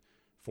environment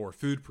for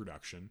food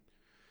production,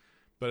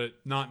 but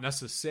not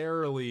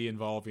necessarily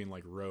involving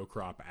like row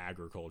crop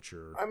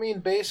agriculture. I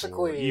mean,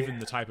 basically... or even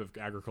the type of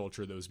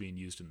agriculture that was being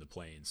used in the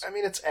plains. I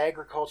mean, it's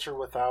agriculture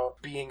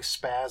without being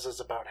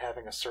spazzes about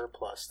having a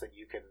surplus that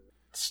you can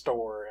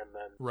store and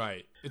then...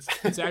 Right.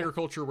 It's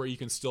agriculture where you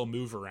can still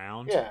move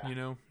around. Yeah.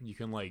 You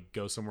can like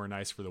go somewhere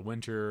nice for the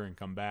winter and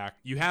come back.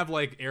 You have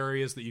like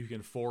areas that you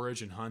can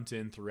forage and hunt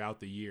in throughout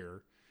the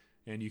year,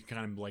 and you can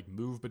kind of like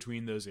move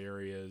between those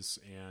areas.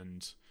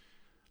 And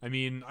I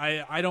mean,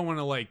 I don't want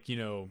to like,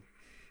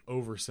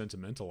 over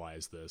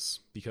sentimentalize this,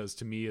 because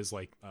to me as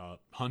like a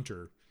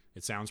hunter,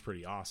 it sounds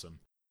pretty awesome.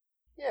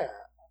 Yeah.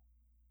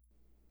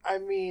 I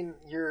mean,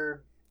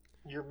 you're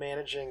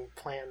managing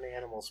plant and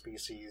animal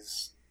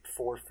species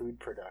for food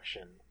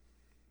production.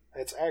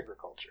 It's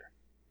agriculture.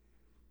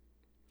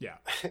 Yeah.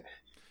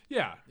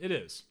 Yeah, it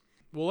is.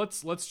 Well,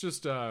 let's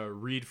just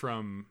read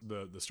from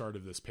the start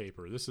of this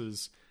paper. This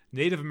is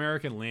Native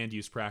American Land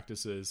Use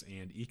Practices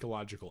and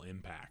Ecological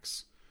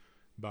Impacts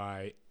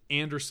by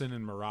Anderson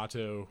and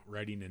Morato,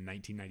 writing in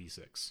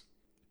 1996.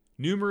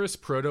 Numerous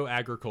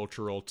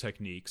proto-agricultural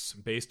techniques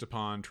based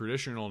upon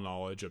traditional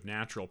knowledge of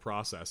natural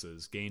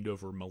processes gained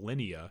over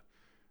millennia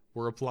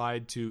were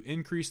applied to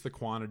increase the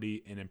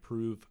quantity and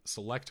improve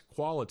select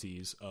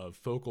qualities of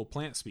focal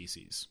plant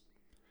species.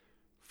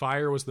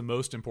 Fire was the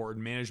most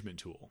important management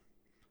tool,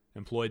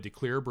 employed to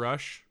clear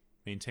brush,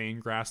 maintain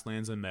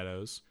grasslands and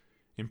meadows,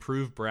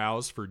 improve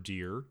browse for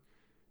deer,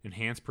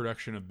 enhance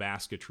production of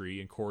basketry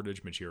and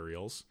cordage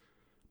materials,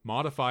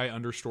 modify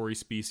understory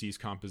species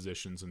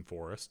compositions in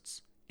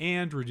forests,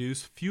 and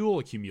reduce fuel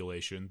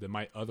accumulation that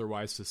might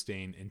otherwise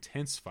sustain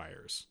intense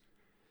fires.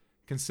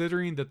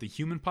 Considering that the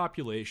human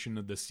population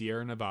of the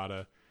Sierra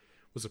Nevada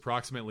was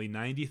approximately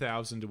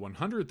 90,000 to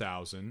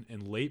 100,000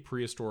 in late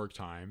prehistoric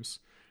times,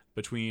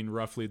 between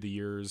roughly the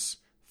years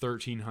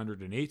 1300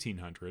 and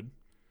 1800,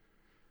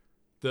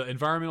 the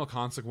environmental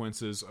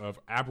consequences of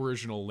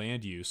Aboriginal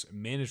land use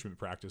and management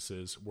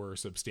practices were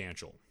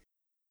substantial.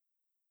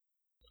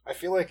 I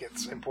feel like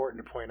it's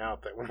important to point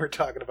out that when we're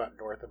talking about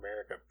North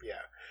America,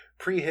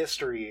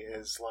 prehistory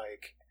is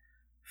like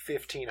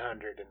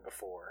 1500 and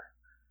before.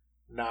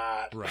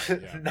 Not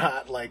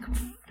not like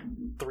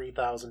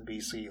 3000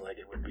 BC like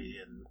it would be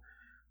in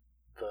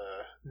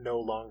the no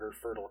longer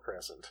Fertile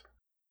Crescent.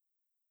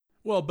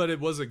 Well, but it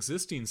was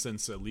existing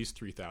since at least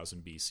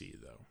 3000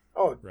 BC, though.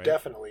 Oh, right?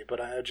 Definitely.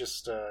 But I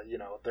just,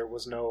 there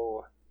was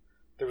no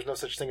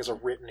such thing as a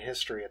written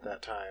history at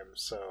that time.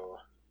 So,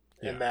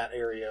 in that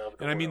area of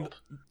the world. I mean,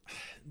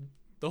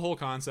 the whole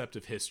concept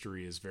of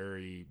history is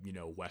very,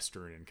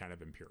 Western and kind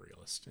of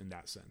imperialist in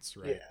that sense,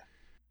 right? Yeah.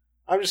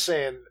 I'm just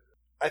saying,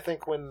 I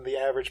think when the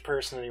average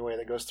person, anyway,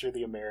 that goes through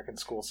the American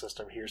school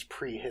system hears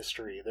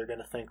prehistory, they're going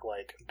to think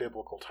like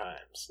biblical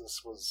times.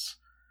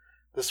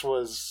 This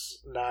was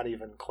not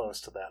even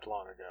close to that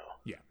long ago.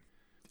 Yeah.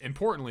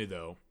 Importantly,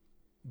 though,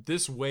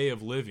 this way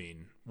of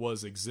living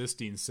was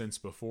existing since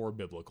before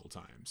biblical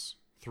times,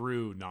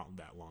 through not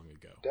that long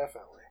ago.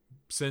 Definitely.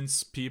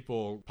 Since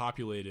people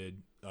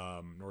populated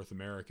North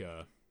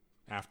America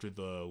after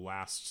the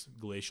last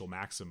glacial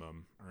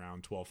maximum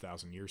around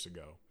 12,000 years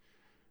ago,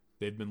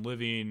 they've been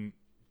living,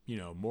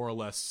 more or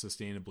less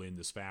sustainably in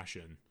this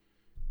fashion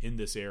in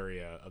this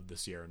area of the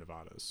Sierra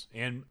Nevadas.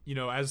 And,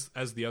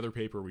 as the other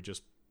paper we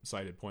just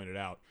cited pointed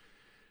out,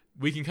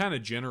 we can kind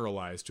of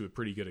generalize to a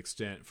pretty good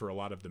extent for a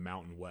lot of the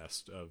Mountain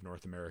West of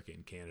North America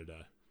and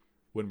Canada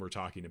when we're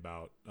talking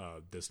about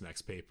this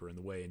next paper and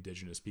the way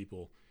indigenous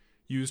people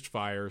used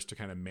fires to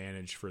kind of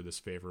manage for this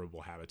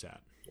favorable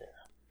habitat. Yeah.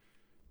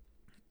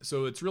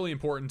 So it's really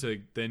important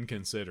to then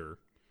consider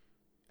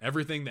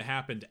everything that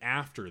happened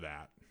after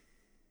that,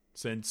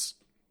 since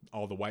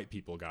all the white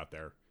people got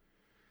there,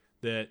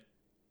 that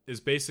is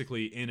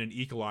basically in an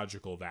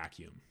ecological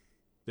vacuum.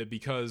 that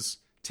because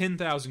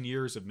 10,000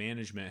 years of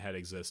management had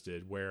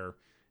existed where,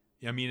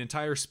 I mean,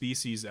 entire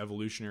species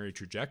evolutionary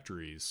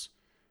trajectories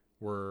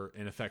were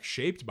in effect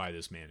shaped by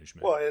this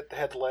management. Well, it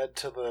had led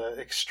to the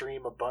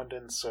extreme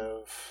abundance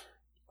of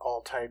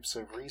all types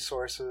of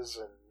resources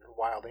and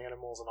wild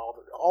animals and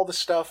all the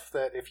stuff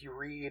that if you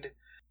read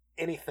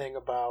anything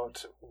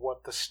about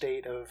what the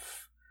state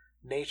of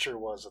nature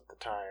was at the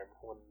time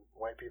when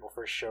white people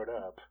first showed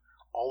up,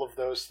 all of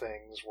those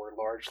things were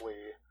largely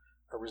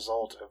a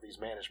result of these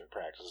management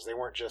practices. They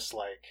weren't just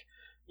like,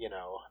 you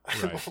know,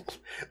 right.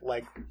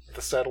 like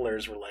the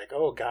settlers were like,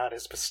 oh, God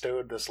has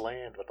bestowed this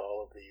land with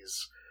all of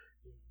these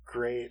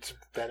great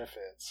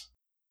benefits.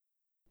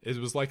 It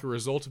was like a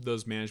result of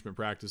those management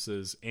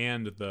practices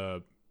and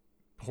the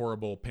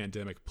horrible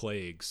pandemic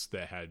plagues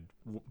that had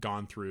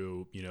gone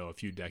through, you know, a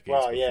few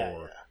decades before.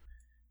 Yeah.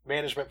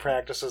 Management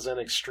practices and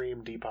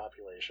extreme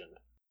depopulation.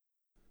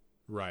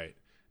 Right.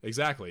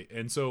 Exactly.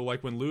 And so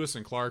like when Lewis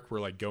and Clark were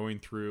like going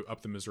through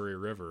up the Missouri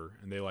River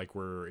and they like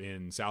were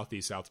in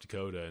southeast South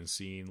Dakota and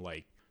seeing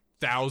like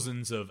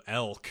thousands of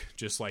elk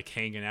just like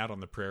hanging out on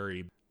the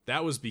prairie,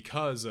 that was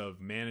because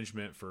of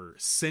management for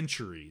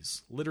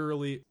centuries,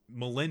 literally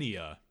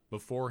millennia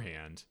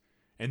beforehand.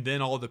 And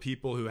then all the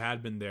people who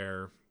had been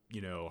there,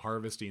 you know,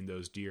 harvesting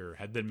those deer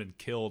had then been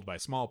killed by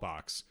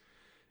smallpox.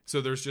 So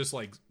there's just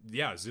like,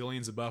 yeah,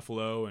 zillions of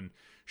buffalo and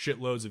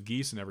shitloads of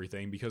geese and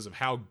everything because of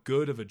how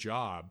good of a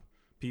job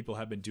people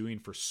have been doing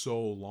for so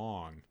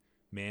long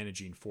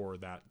managing for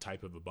that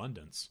type of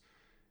abundance.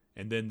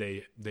 And then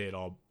they had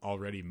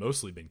already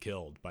mostly been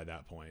killed by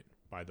that point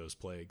by those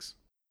plagues.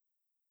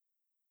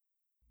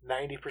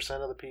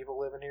 90% of the people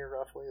living here,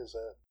 roughly, is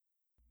that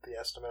the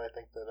estimate I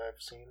think that I've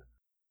seen?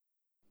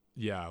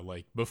 Yeah,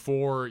 like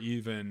before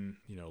even,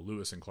 you know,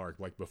 Lewis and Clark,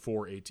 like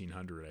before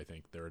 1800, I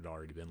think there had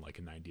already been like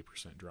a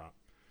 90% drop.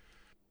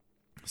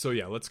 So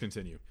yeah, let's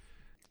continue.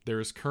 There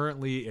is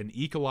currently an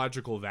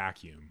ecological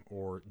vacuum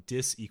or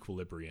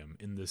disequilibrium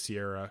in the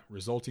Sierra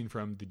resulting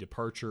from the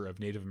departure of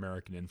Native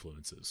American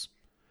influences.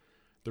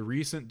 The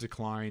recent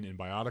decline in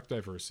biotic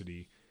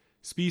diversity,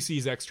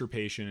 species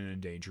extirpation and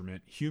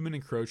endangerment, human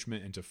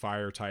encroachment into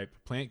fire-type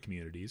plant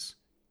communities,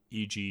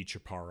 e.g.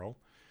 chaparral,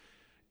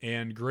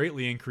 and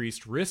greatly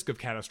increased risk of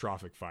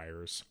catastrophic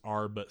fires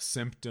are but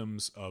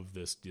symptoms of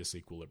this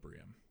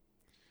disequilibrium.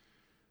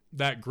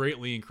 That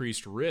greatly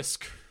increased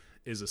risk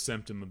is a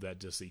symptom of that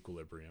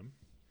disequilibrium.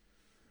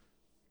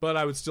 But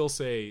I would still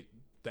say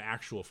the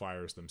actual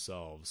fires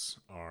themselves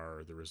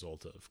are the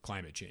result of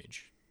climate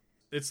change.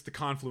 It's the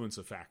confluence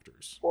of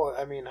factors. Well,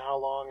 I mean, how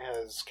long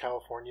has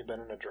California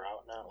been in a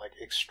drought now? Like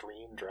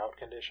extreme drought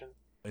condition?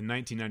 In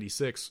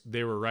 1996,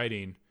 they were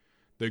writing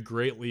the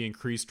greatly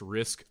increased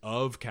risk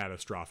of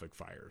catastrophic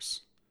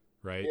fires,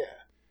 right? Yeah.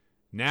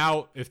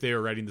 Now, if they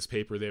were writing this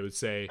paper, they would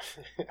say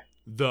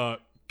the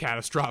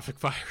catastrophic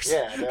fires.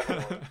 Yeah,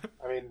 definitely.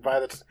 I mean,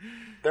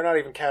 they're not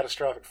even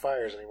catastrophic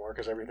fires anymore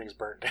because everything's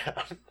burnt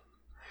down.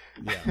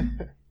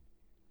 Yeah.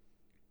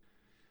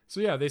 So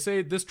yeah, they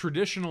say this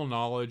traditional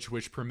knowledge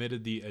which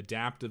permitted the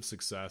adaptive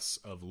success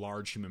of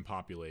large human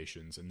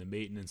populations and the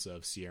maintenance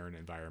of Sierran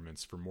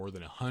environments for more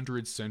than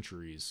 100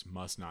 centuries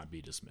must not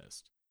be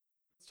dismissed.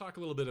 Let's talk a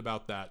little bit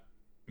about that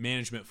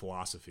management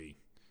philosophy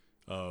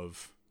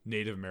of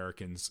Native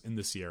Americans in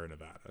the Sierra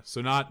Nevada.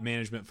 So not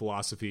management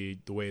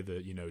philosophy the way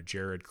that, you know,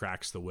 Jared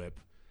cracks the whip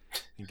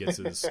and gets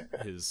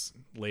his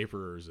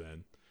laborers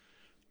in,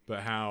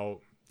 but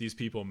how these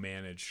people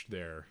manage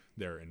their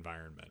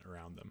environment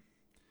around them.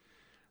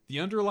 The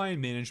underlying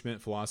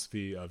management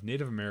philosophy of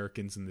Native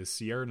Americans in the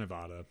Sierra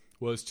Nevada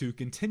was to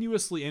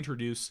continuously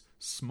introduce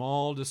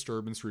small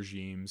disturbance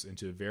regimes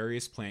into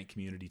various plant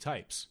community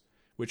types,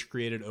 which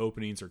created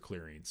openings or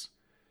clearings.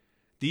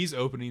 These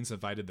openings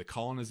invited the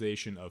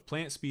colonization of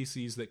plant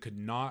species that could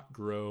not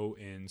grow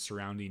in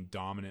surrounding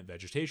dominant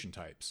vegetation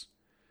types.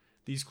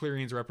 These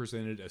clearings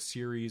represented a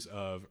series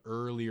of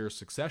earlier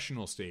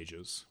successional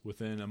stages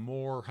within a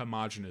more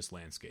homogeneous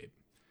landscape.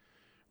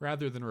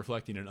 Rather than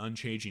reflecting an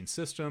unchanging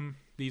system,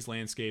 these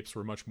landscapes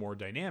were much more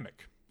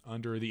dynamic,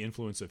 under the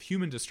influence of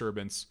human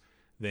disturbance,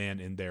 than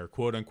in their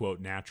quote-unquote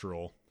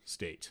natural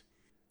state.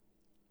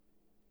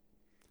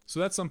 So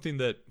that's something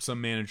that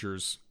some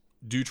managers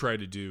do try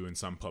to do in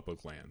some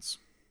public lands,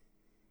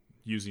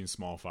 using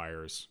small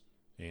fires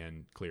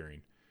and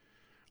clearing.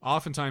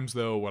 Oftentimes,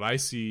 though, what I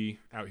see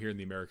out here in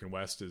the American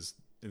West is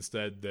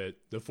instead that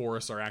the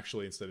forests are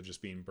actually, instead of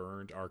just being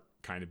burned, are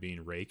kind of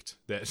being raked.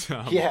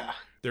 That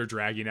they're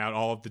dragging out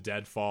all of the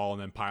deadfall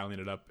and then piling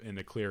it up in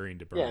a clearing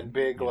to burn. Yeah, and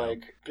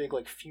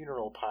big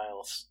funeral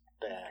pile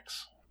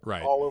stacks,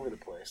 right, all over the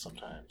place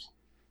sometimes.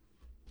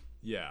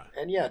 Yeah,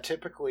 and yeah,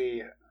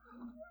 typically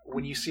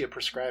when you see a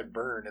prescribed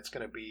burn, it's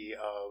going to be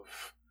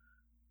of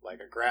like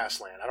a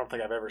grassland. I don't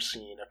think I've ever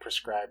seen a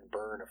prescribed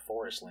burn of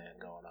forest land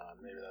going on.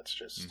 Maybe that's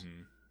just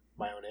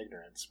my own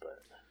ignorance,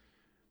 but.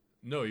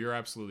 No, you're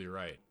absolutely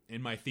right.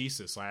 In my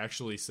thesis, I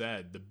actually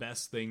said the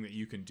best thing that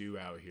you can do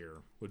out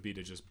here would be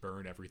to just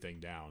burn everything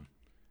down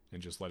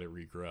and just let it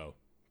regrow.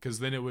 Because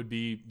then it would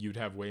be, you'd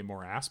have way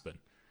more aspen.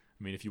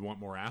 I mean, if you want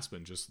more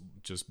aspen, just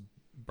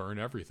burn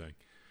everything.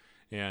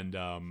 And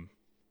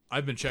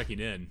I've been checking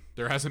in.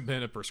 There hasn't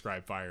been a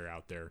prescribed fire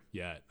out there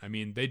yet. I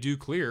mean, they do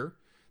clear.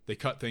 They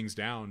cut things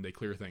down. They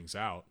clear things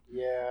out.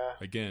 Yeah.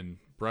 Again,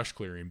 brush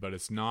clearing, but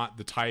it's not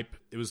the type.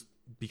 It was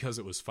because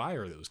it was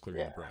fire that was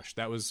clearing the brush.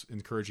 That was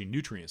encouraging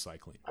nutrient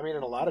cycling. I mean,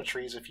 in a lot of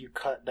trees, if you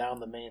cut down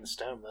the main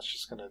stem, that's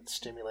just going to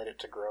stimulate it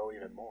to grow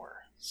even more.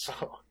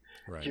 So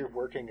you're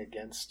working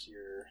against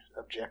your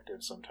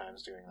objective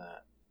sometimes doing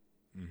that.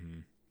 Mm-hmm.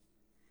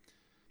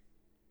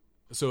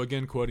 So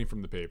again, quoting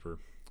from the paper,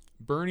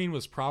 burning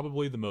was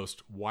probably the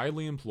most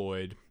widely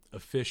employed,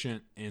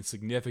 efficient, and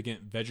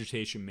significant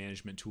vegetation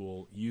management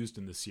tool used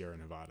in the Sierra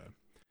Nevada.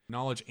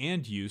 Knowledge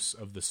and use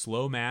of the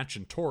slow match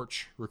and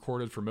torch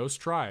recorded for most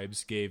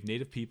tribes gave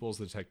native peoples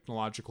the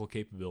technological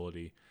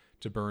capability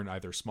to burn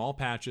either small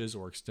patches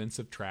or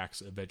extensive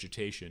tracts of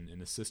vegetation in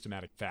a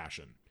systematic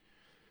fashion.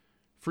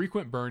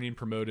 Frequent burning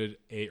promoted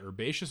a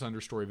herbaceous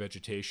understory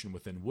vegetation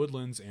within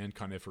woodlands and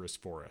coniferous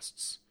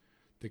forests.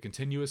 The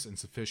continuous and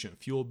sufficient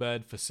fuel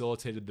bed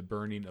facilitated the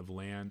burning of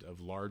land of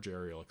large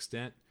aerial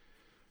extent.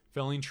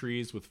 Felling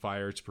trees with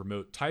fire to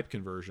promote type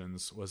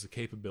conversions was the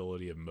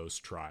capability of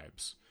most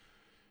tribes.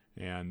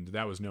 And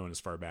that was known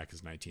as far back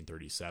as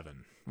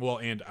 1937. Well,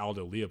 and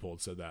Aldo Leopold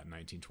said that in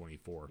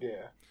 1924.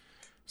 Yeah.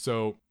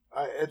 So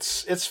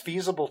it's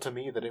feasible to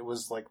me that it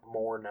was like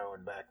more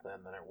known back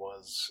then than it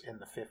was in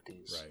the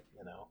 50s. Right.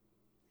 You know.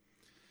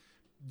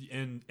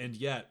 And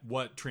yet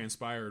what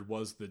transpired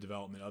was the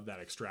development of that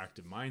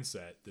extractive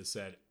mindset that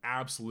said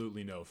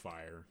absolutely no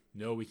fire.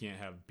 No, we can't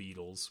have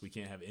beetles. We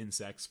can't have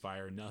insects,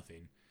 fire,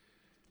 nothing.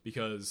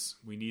 Because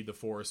we need the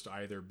forest to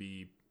either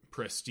be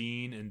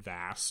pristine and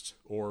vast,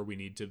 or we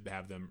need to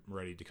have them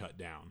ready to cut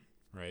down,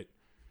 right?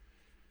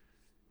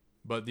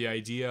 But the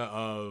idea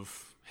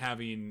of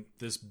having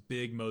this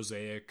big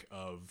mosaic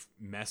of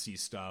messy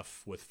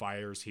stuff with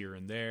fires here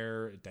and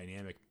there,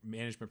 dynamic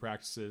management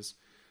practices,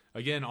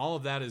 again, all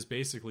of that is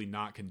basically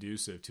not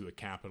conducive to a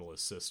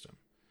capitalist system,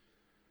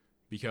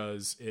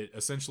 because it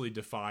essentially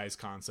defies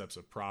concepts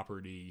of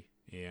property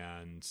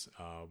and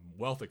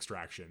wealth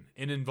extraction,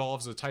 and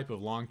involves a type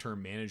of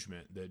long-term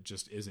management that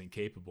just isn't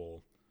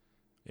capable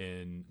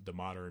in the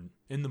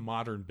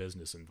modern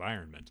business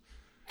environment.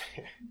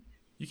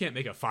 You can't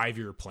make a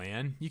 5-year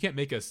plan. You can't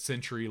make a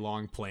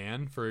century-long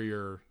plan for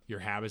your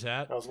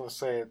habitat. I was going to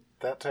say,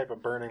 that type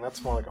of burning,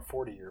 that's more like a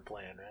 40-year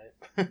plan,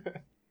 right?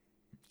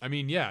 I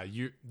mean, yeah,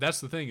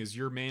 that's the thing, is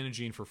you're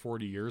managing for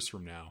 40 years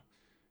from now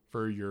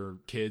for your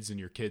kids and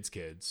your kids'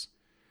 kids.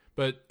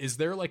 But is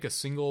there like a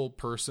single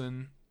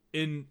person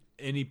in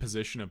any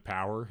position of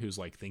power who's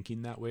like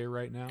thinking that way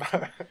right now?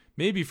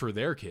 Maybe for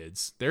their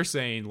kids, they're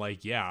saying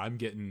like, yeah, I'm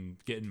getting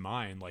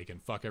mine, like,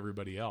 and fuck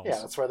everybody else. Yeah,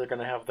 that's why they're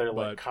going to have their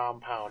like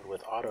compound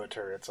with auto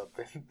turrets up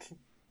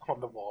on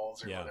the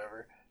walls or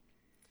whatever.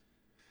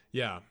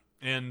 Yeah.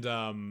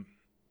 And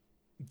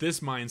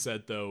this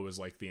mindset though is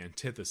like the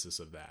antithesis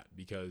of that,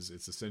 because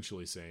it's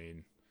essentially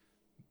saying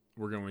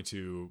we're going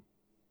to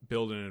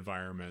build an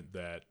environment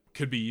that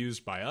could be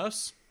used by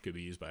us, could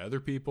be used by other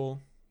people,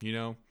 you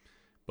know,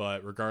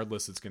 but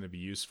regardless, it's going to be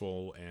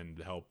useful and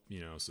help,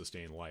 you know,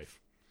 sustain life.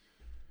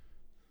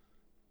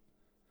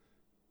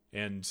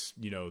 And,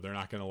 you know, they're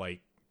not going to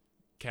like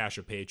cash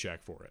a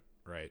paycheck for it,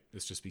 right?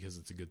 It's just because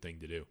it's a good thing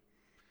to do.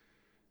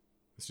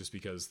 It's just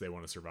because they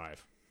want to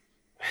survive.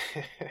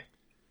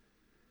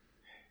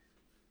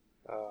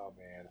 Oh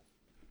man,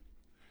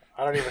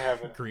 I don't even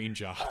have green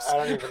jobs. I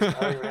don't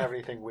even have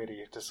anything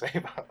witty to say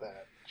about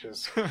that.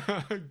 Just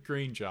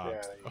green jobs.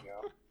 Yeah, there you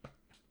go.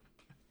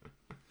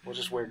 We'll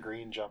just wear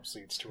green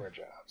jumpsuits to our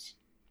jobs.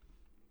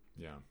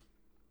 Yeah.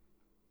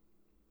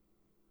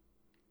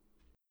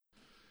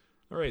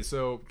 All right,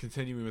 so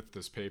continuing with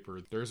this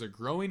paper, there's a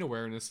growing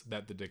awareness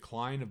that the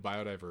decline of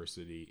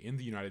biodiversity in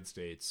the United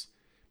States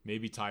may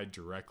be tied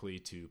directly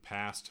to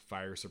past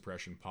fire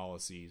suppression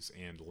policies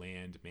and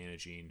land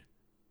managing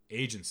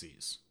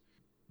agencies.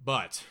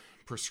 But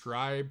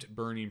prescribed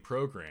burning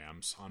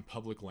programs on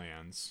public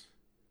lands,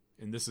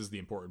 and this is the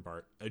important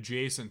part,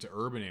 adjacent to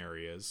urban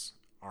areas,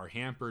 are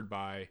hampered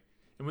by,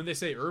 and when they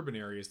say urban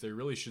areas, they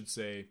really should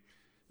say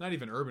not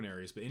even urban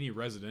areas, but any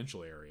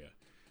residential area,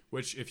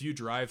 which if you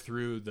drive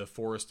through the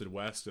forested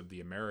west of the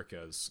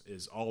Americas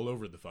is all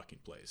over the fucking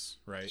place,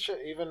 right?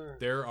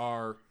 There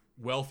are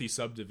wealthy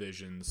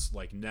subdivisions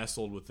like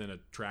nestled within a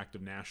tract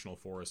of national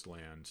forest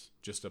land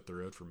just up the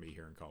road from me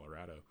here in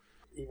Colorado.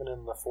 Even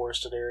in the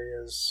forested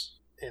areas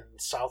in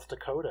South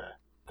Dakota,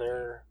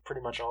 they're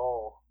pretty much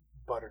all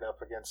butted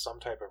up against some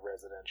type of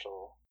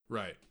residential.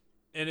 Right.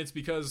 And it's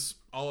because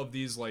all of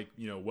these, like,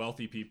 you know,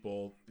 wealthy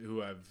people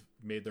who have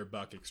made their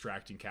buck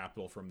extracting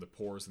capital from the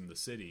pores in the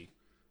city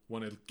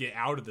want to get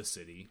out of the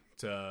city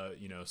to,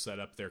 you know, set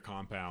up their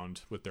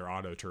compound with their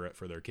auto turret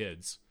for their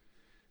kids.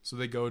 So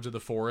they go to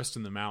the forest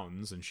and the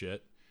mountains and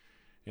shit,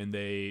 and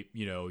they,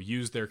 you know,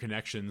 use their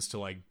connections to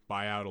like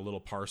buy out a little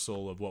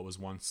parcel of what was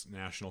once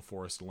national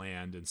forest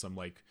land in some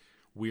like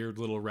weird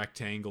little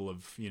rectangle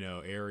of, you know,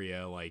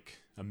 area like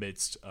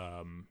amidst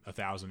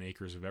 1,000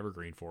 acres of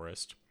evergreen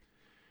forest.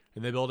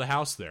 And they build a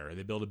house there.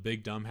 They build a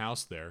big dumb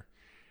house there.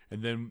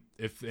 And then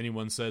if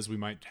anyone says we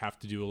might have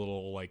to do a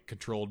little like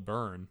controlled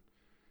burn,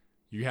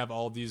 you have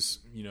all these,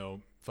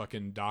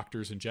 fucking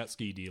doctors and jet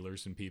ski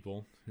dealers and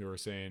people who are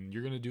saying,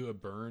 you're going to do a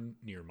burn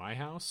near my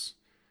house?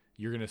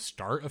 You're going to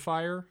start a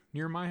fire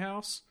near my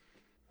house?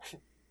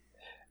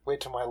 Wait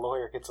till my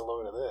lawyer gets a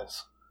load of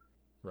this.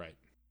 Right.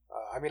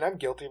 I'm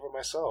guilty of it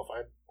myself.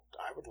 I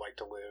would like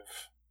to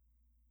live,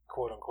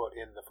 quote unquote,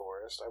 in the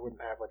forest. I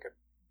wouldn't have like a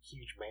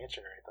huge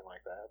mansion or anything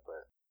like that,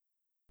 but...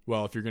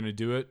 Well, if you're going to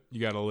do it,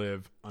 you got to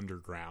live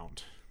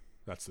underground.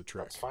 That's the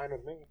trick. That's fine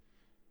with me.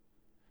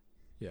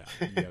 Yeah,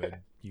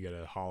 you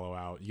gotta hollow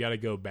out. You gotta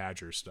go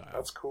Badger style.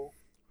 That's cool.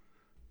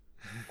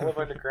 I live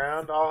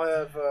underground. I'll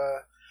have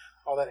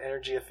all that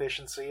energy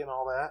efficiency and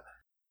all that.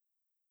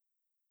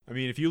 I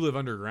mean, if you live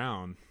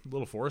underground, a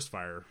little forest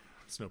fire,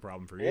 it's no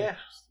problem for you. Yeah,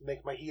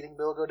 make my heating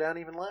bill go down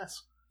even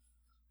less.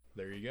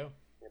 There you go.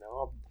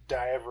 I'll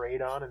die of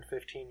radon in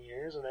 15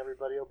 years, and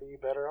everybody will be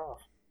better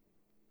off.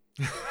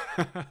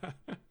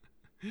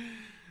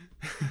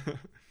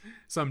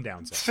 Some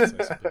downsides,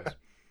 I suppose.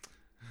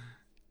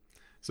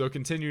 So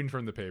continuing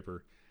from the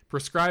paper,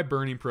 prescribed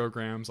burning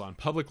programs on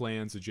public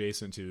lands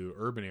adjacent to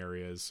urban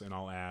areas, and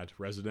I'll add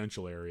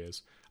residential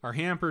areas, are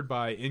hampered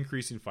by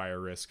increasing fire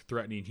risk,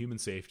 threatening human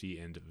safety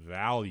and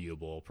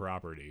valuable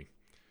property.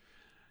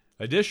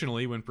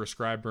 Additionally, when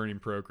prescribed burning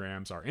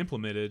programs are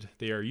implemented,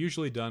 they are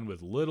usually done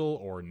with little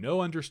or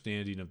no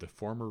understanding of the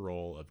former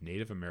role of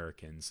Native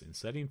Americans in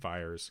setting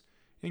fires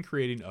and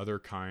creating other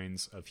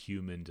kinds of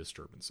human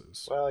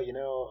disturbances. Well,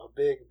 a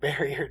big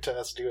barrier to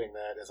us doing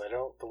that is I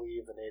don't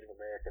believe the Native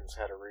Americans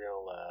had a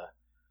real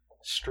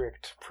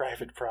strict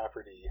private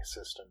property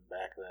system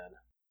back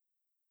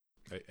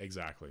then.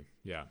 Exactly,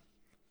 yeah.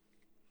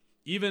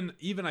 Even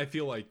I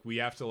feel like we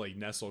have to like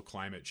nestle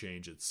climate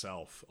change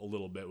itself a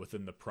little bit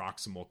within the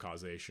proximal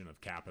causation of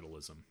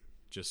capitalism.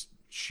 Just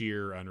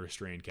sheer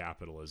unrestrained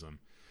capitalism.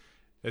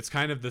 It's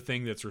kind of the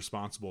thing that's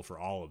responsible for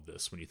all of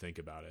this when you think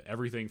about it.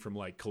 Everything from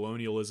like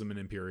colonialism and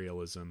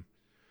imperialism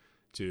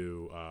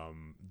to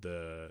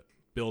the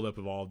buildup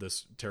of all of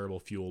this terrible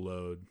fuel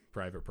load,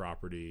 private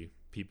property,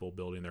 people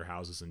building their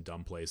houses in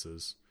dumb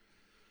places.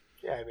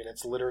 Yeah,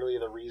 it's literally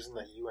the reason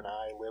that you and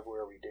I live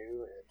where we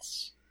do.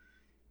 It's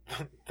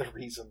the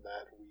reason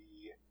that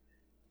we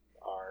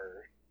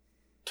are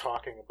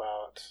talking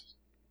about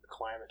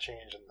climate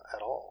change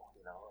at all.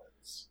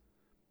 It's...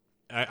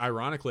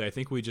 Ironically, I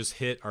think we just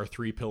hit our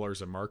 3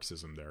 pillars of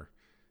Marxism there.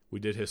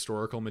 We did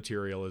historical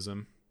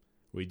materialism,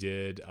 we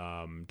did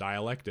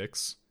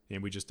dialectics,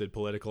 and we just did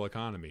political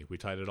economy. We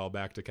tied it all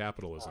back to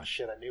capitalism. Oh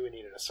shit, I knew we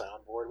needed a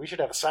soundboard. We should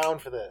have a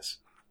sound for this.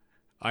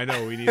 I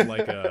know, we need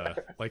like an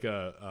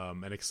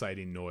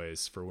exciting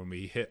noise for when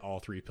we hit all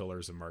 3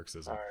 pillars of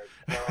Marxism. All right.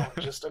 Well,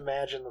 just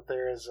imagine that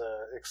there is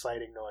a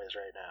exciting noise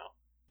right now.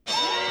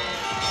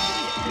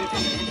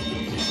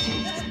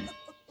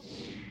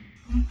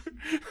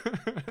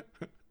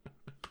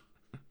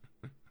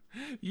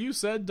 You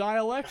said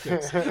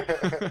dialectics. Oh,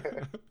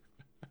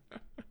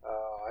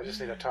 I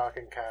just need a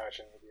talking couch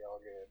and it'll be all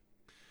good.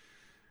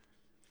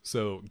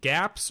 So,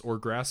 gaps or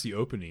grassy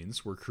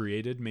openings were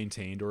created,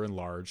 maintained, or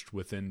enlarged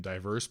within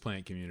diverse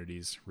plant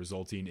communities,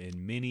 resulting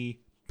in many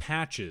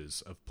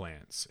patches of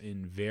plants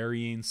in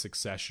varying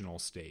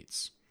successional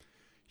states.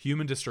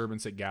 Human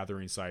disturbance at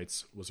gathering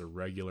sites was a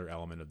regular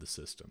element of the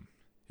system.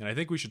 And I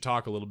think we should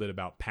talk a little bit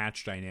about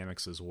patch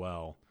dynamics as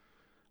well,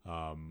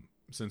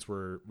 since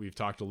we've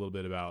talked a little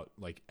bit about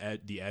like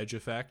the edge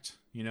effect.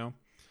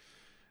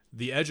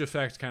 The edge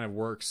effect kind of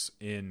works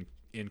in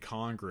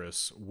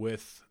Congress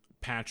with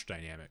patch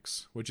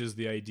dynamics, which is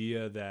the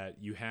idea that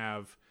you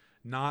have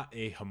not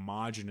a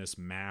homogeneous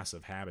mass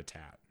of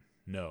habitat.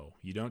 No,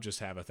 you don't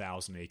just have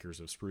 1,000 acres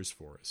of spruce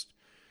forest.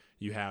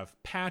 You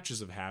have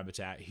patches of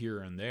habitat here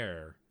and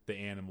there the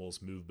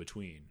animals move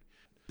between.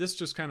 This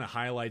just kind of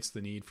highlights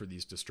the need for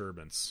these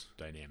disturbance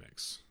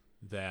dynamics,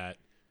 that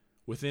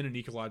within an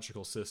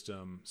ecological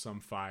system,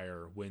 some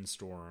fire,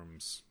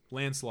 windstorms,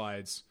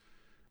 landslides,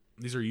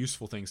 these are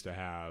useful things to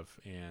have,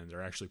 and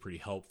they're actually pretty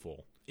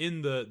helpful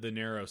in the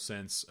narrow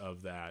sense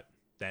of that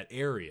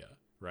area,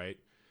 right?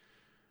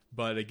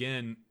 But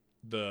again,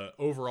 the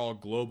overall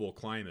global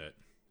climate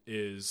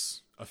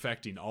is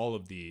affecting all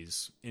of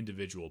these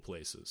individual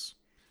places.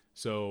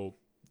 So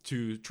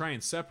to try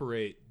and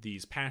separate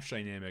these patch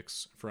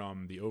dynamics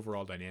from the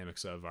overall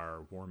dynamics of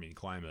our warming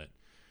climate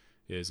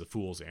is a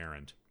fool's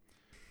errand.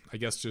 I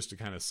guess just to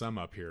kind of sum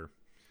up here,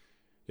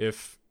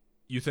 if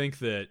you think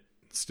that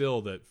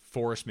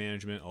forest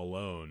management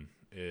alone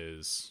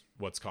is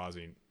what's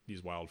causing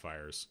these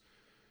wildfires,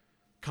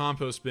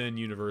 Compost Bin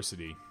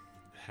University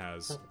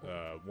has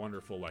a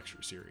wonderful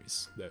lecture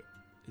series that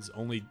is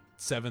only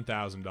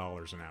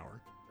 $7,000 an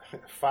hour.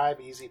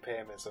 5 easy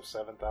payments of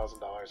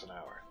 $7,000 an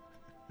hour.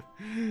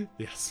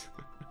 Yes.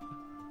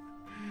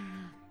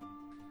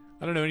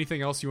 I don't know,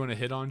 anything else you want to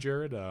hit on,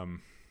 Jared?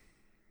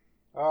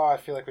 Oh, I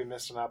feel like we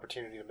missed an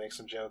opportunity to make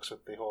some jokes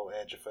with the whole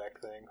edge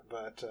effect thing,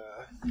 but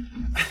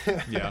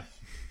yeah.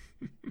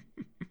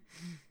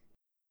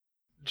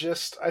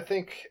 I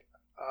think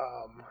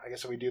I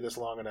guess if we do this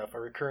long enough, a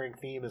recurring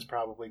theme is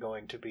probably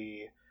going to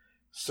be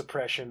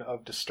suppression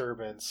of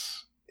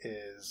disturbance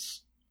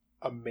is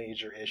a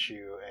major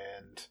issue,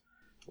 and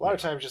a lot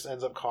of times just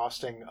ends up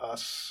costing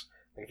us.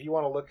 Like, if you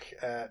want to look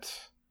at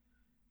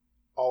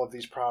all of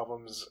these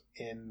problems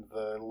in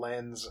the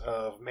lens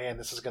of, man,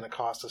 this is going to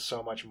cost us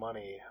so much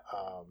money,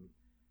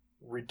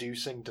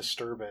 reducing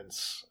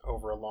disturbance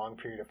over a long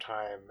period of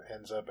time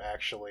ends up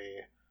actually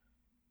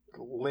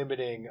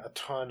limiting a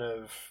ton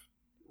of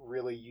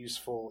really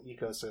useful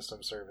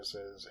ecosystem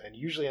services, and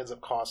usually ends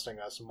up costing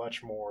us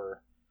much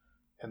more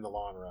in the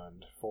long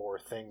run for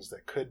things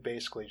that could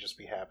basically just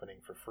be happening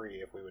for free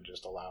if we would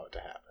just allow it to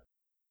happen.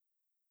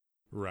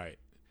 Right.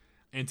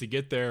 And to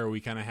get there,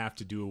 we kind of have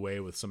to do away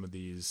with some of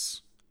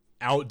these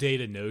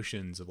outdated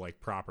notions of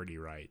like property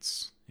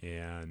rights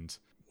and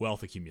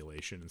wealth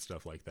accumulation and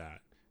stuff like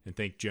that, and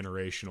think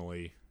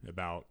generationally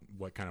about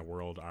what kind of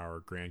world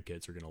our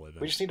grandkids are going to live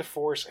in. We just need to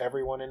force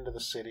everyone into the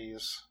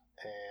cities,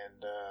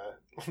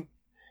 and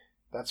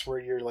that's where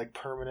your like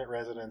permanent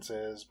residence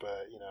is,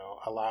 but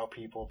allow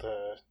people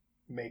to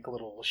make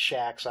little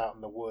shacks out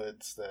in the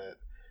woods that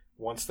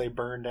once they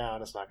burn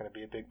down, it's not going to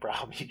be a big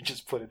problem. You can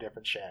just put a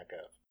different shack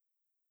up.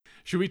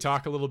 Should we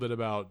talk a little bit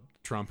about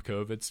Trump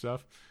COVID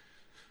stuff?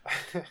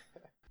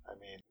 I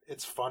mean,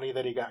 it's funny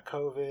that he got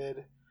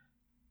COVID.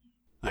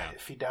 Yeah.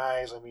 If he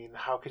dies, I mean,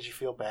 how could you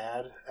feel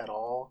bad at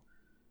all?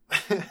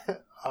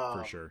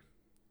 For sure.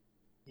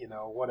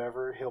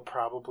 Whatever. He'll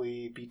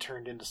probably be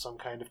turned into some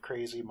kind of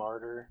crazy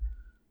martyr.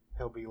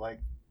 He'll be like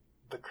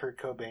the Kurt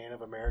Cobain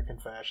of American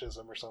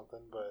fascism or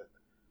something, but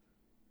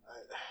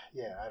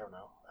I don't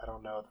know. I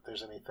don't know that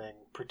there's anything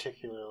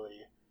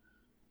particularly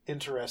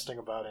interesting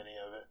about any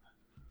of it.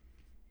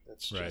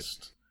 It's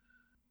just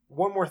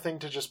one more thing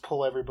to just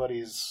pull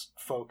everybody's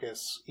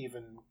focus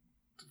even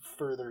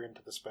further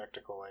into the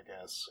spectacle, I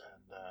guess.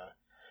 And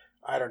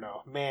I don't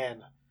know,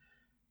 man.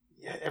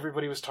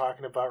 Everybody was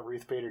talking about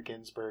Ruth Bader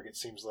Ginsburg. It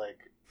seems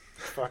like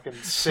fucking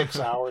 6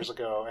 hours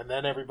ago, and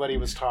then everybody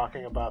was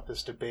talking about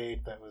this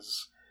debate that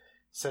was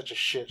such a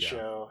shit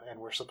show, and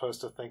we're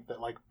supposed to think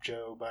that like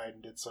Joe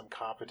Biden did some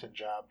competent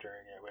job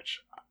during it,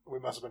 which we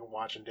must have been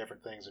watching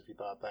different things if you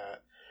thought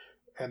that.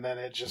 And then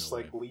it just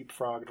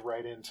leapfrogged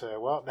right into,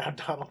 well, now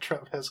Donald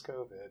Trump has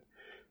COVID.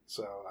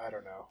 So I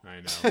don't know.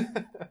 I know.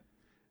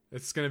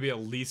 It's going to be at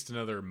least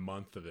another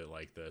month of it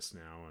like this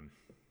now, and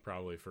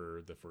probably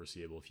for the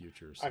foreseeable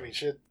future. So. I mean,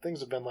 shit,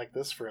 things have been like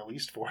this for at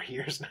least 4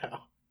 years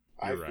now.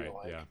 You're right.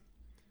 Yeah.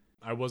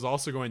 I was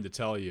also going to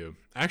tell you,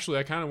 actually,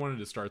 I kind of wanted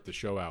to start the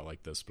show out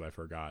like this, but I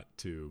forgot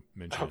to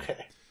mention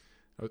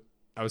it.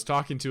 I was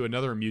talking to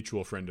another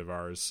mutual friend of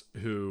ours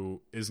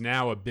who is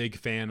now a big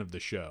fan of the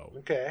show.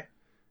 Okay.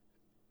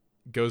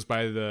 Goes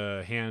by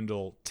the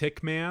handle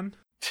Tickman.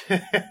 All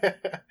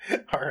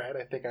right,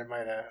 I think I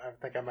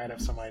might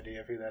have some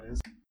idea of who that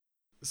is.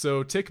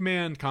 So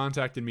Tickman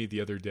contacted me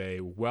the other day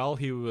while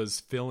he was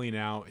filling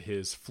out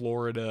his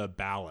Florida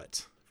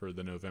ballot for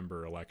the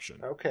November election.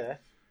 Okay.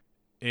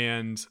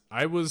 And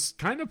I was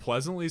kind of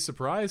pleasantly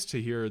surprised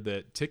to hear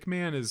that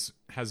Tickman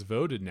has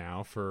voted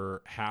now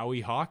for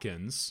Howie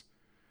Hawkins,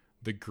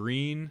 the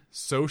Green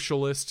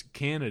Socialist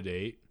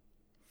candidate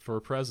for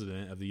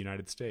president of the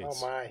United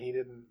States. Oh my, he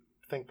didn't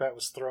think that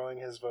was throwing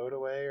his vote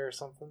away or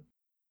something?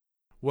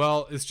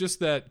 Well, it's just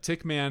that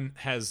Tickman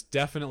has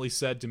definitely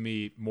said to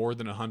me more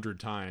than 100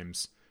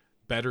 times,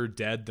 better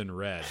dead than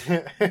red.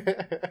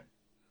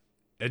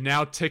 And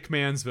now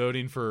Tickman's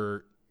voting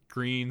for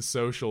Green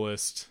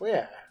Socialist.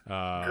 Well,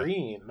 yeah,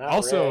 green, not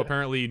also red.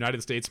 Apparently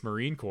United States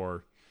Marine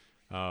Corps,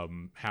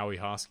 Howie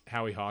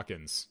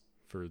Hawkins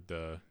for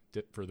the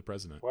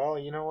president. Well,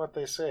 you know what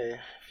they say.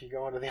 If you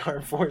go into the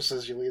armed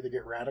forces, you'll either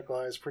get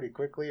radicalized pretty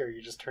quickly or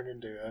you just turn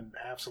into an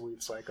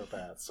absolute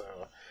psychopath. So,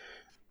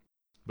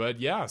 but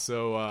yeah,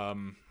 so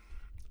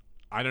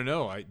I don't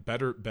know.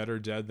 Better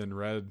dead than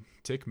red.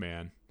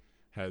 Tickman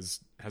has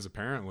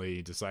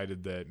apparently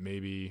decided that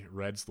maybe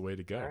red's the way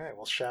to go. All right,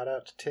 well, shout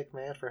out to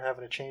Tickman for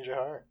having a change of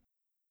heart.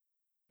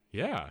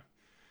 Yeah,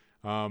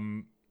 I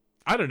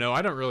don't know.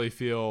 I don't really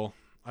feel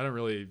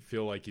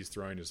like he's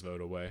throwing his vote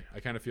away. I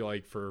kind of feel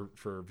like for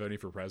voting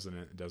for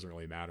president, it doesn't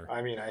really matter.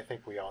 I mean, I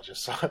think we all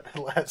just saw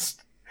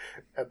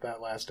at that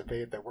last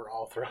debate that we're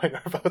all throwing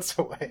our votes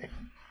away.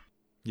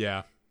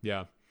 Yeah.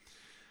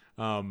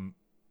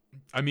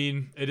 I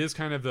mean, it is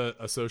kind of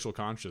a social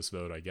conscious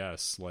vote, I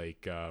guess.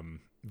 Like,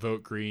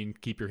 vote green,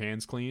 keep your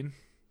hands clean.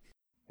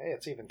 Hey,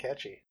 it's even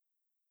catchy.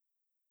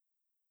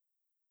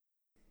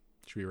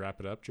 Should we wrap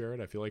it up, Jared?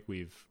 I feel like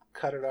we've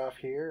cut it off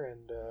here,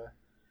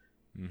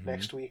 and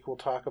next week we'll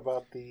talk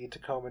about the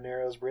Tacoma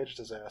Narrows Bridge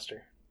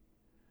disaster.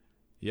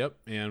 Yep,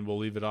 and we'll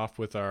leave it off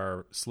with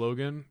our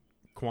slogan,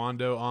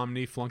 Quando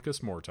Omni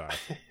Fluncus Morti.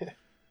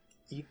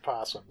 Eat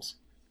possums.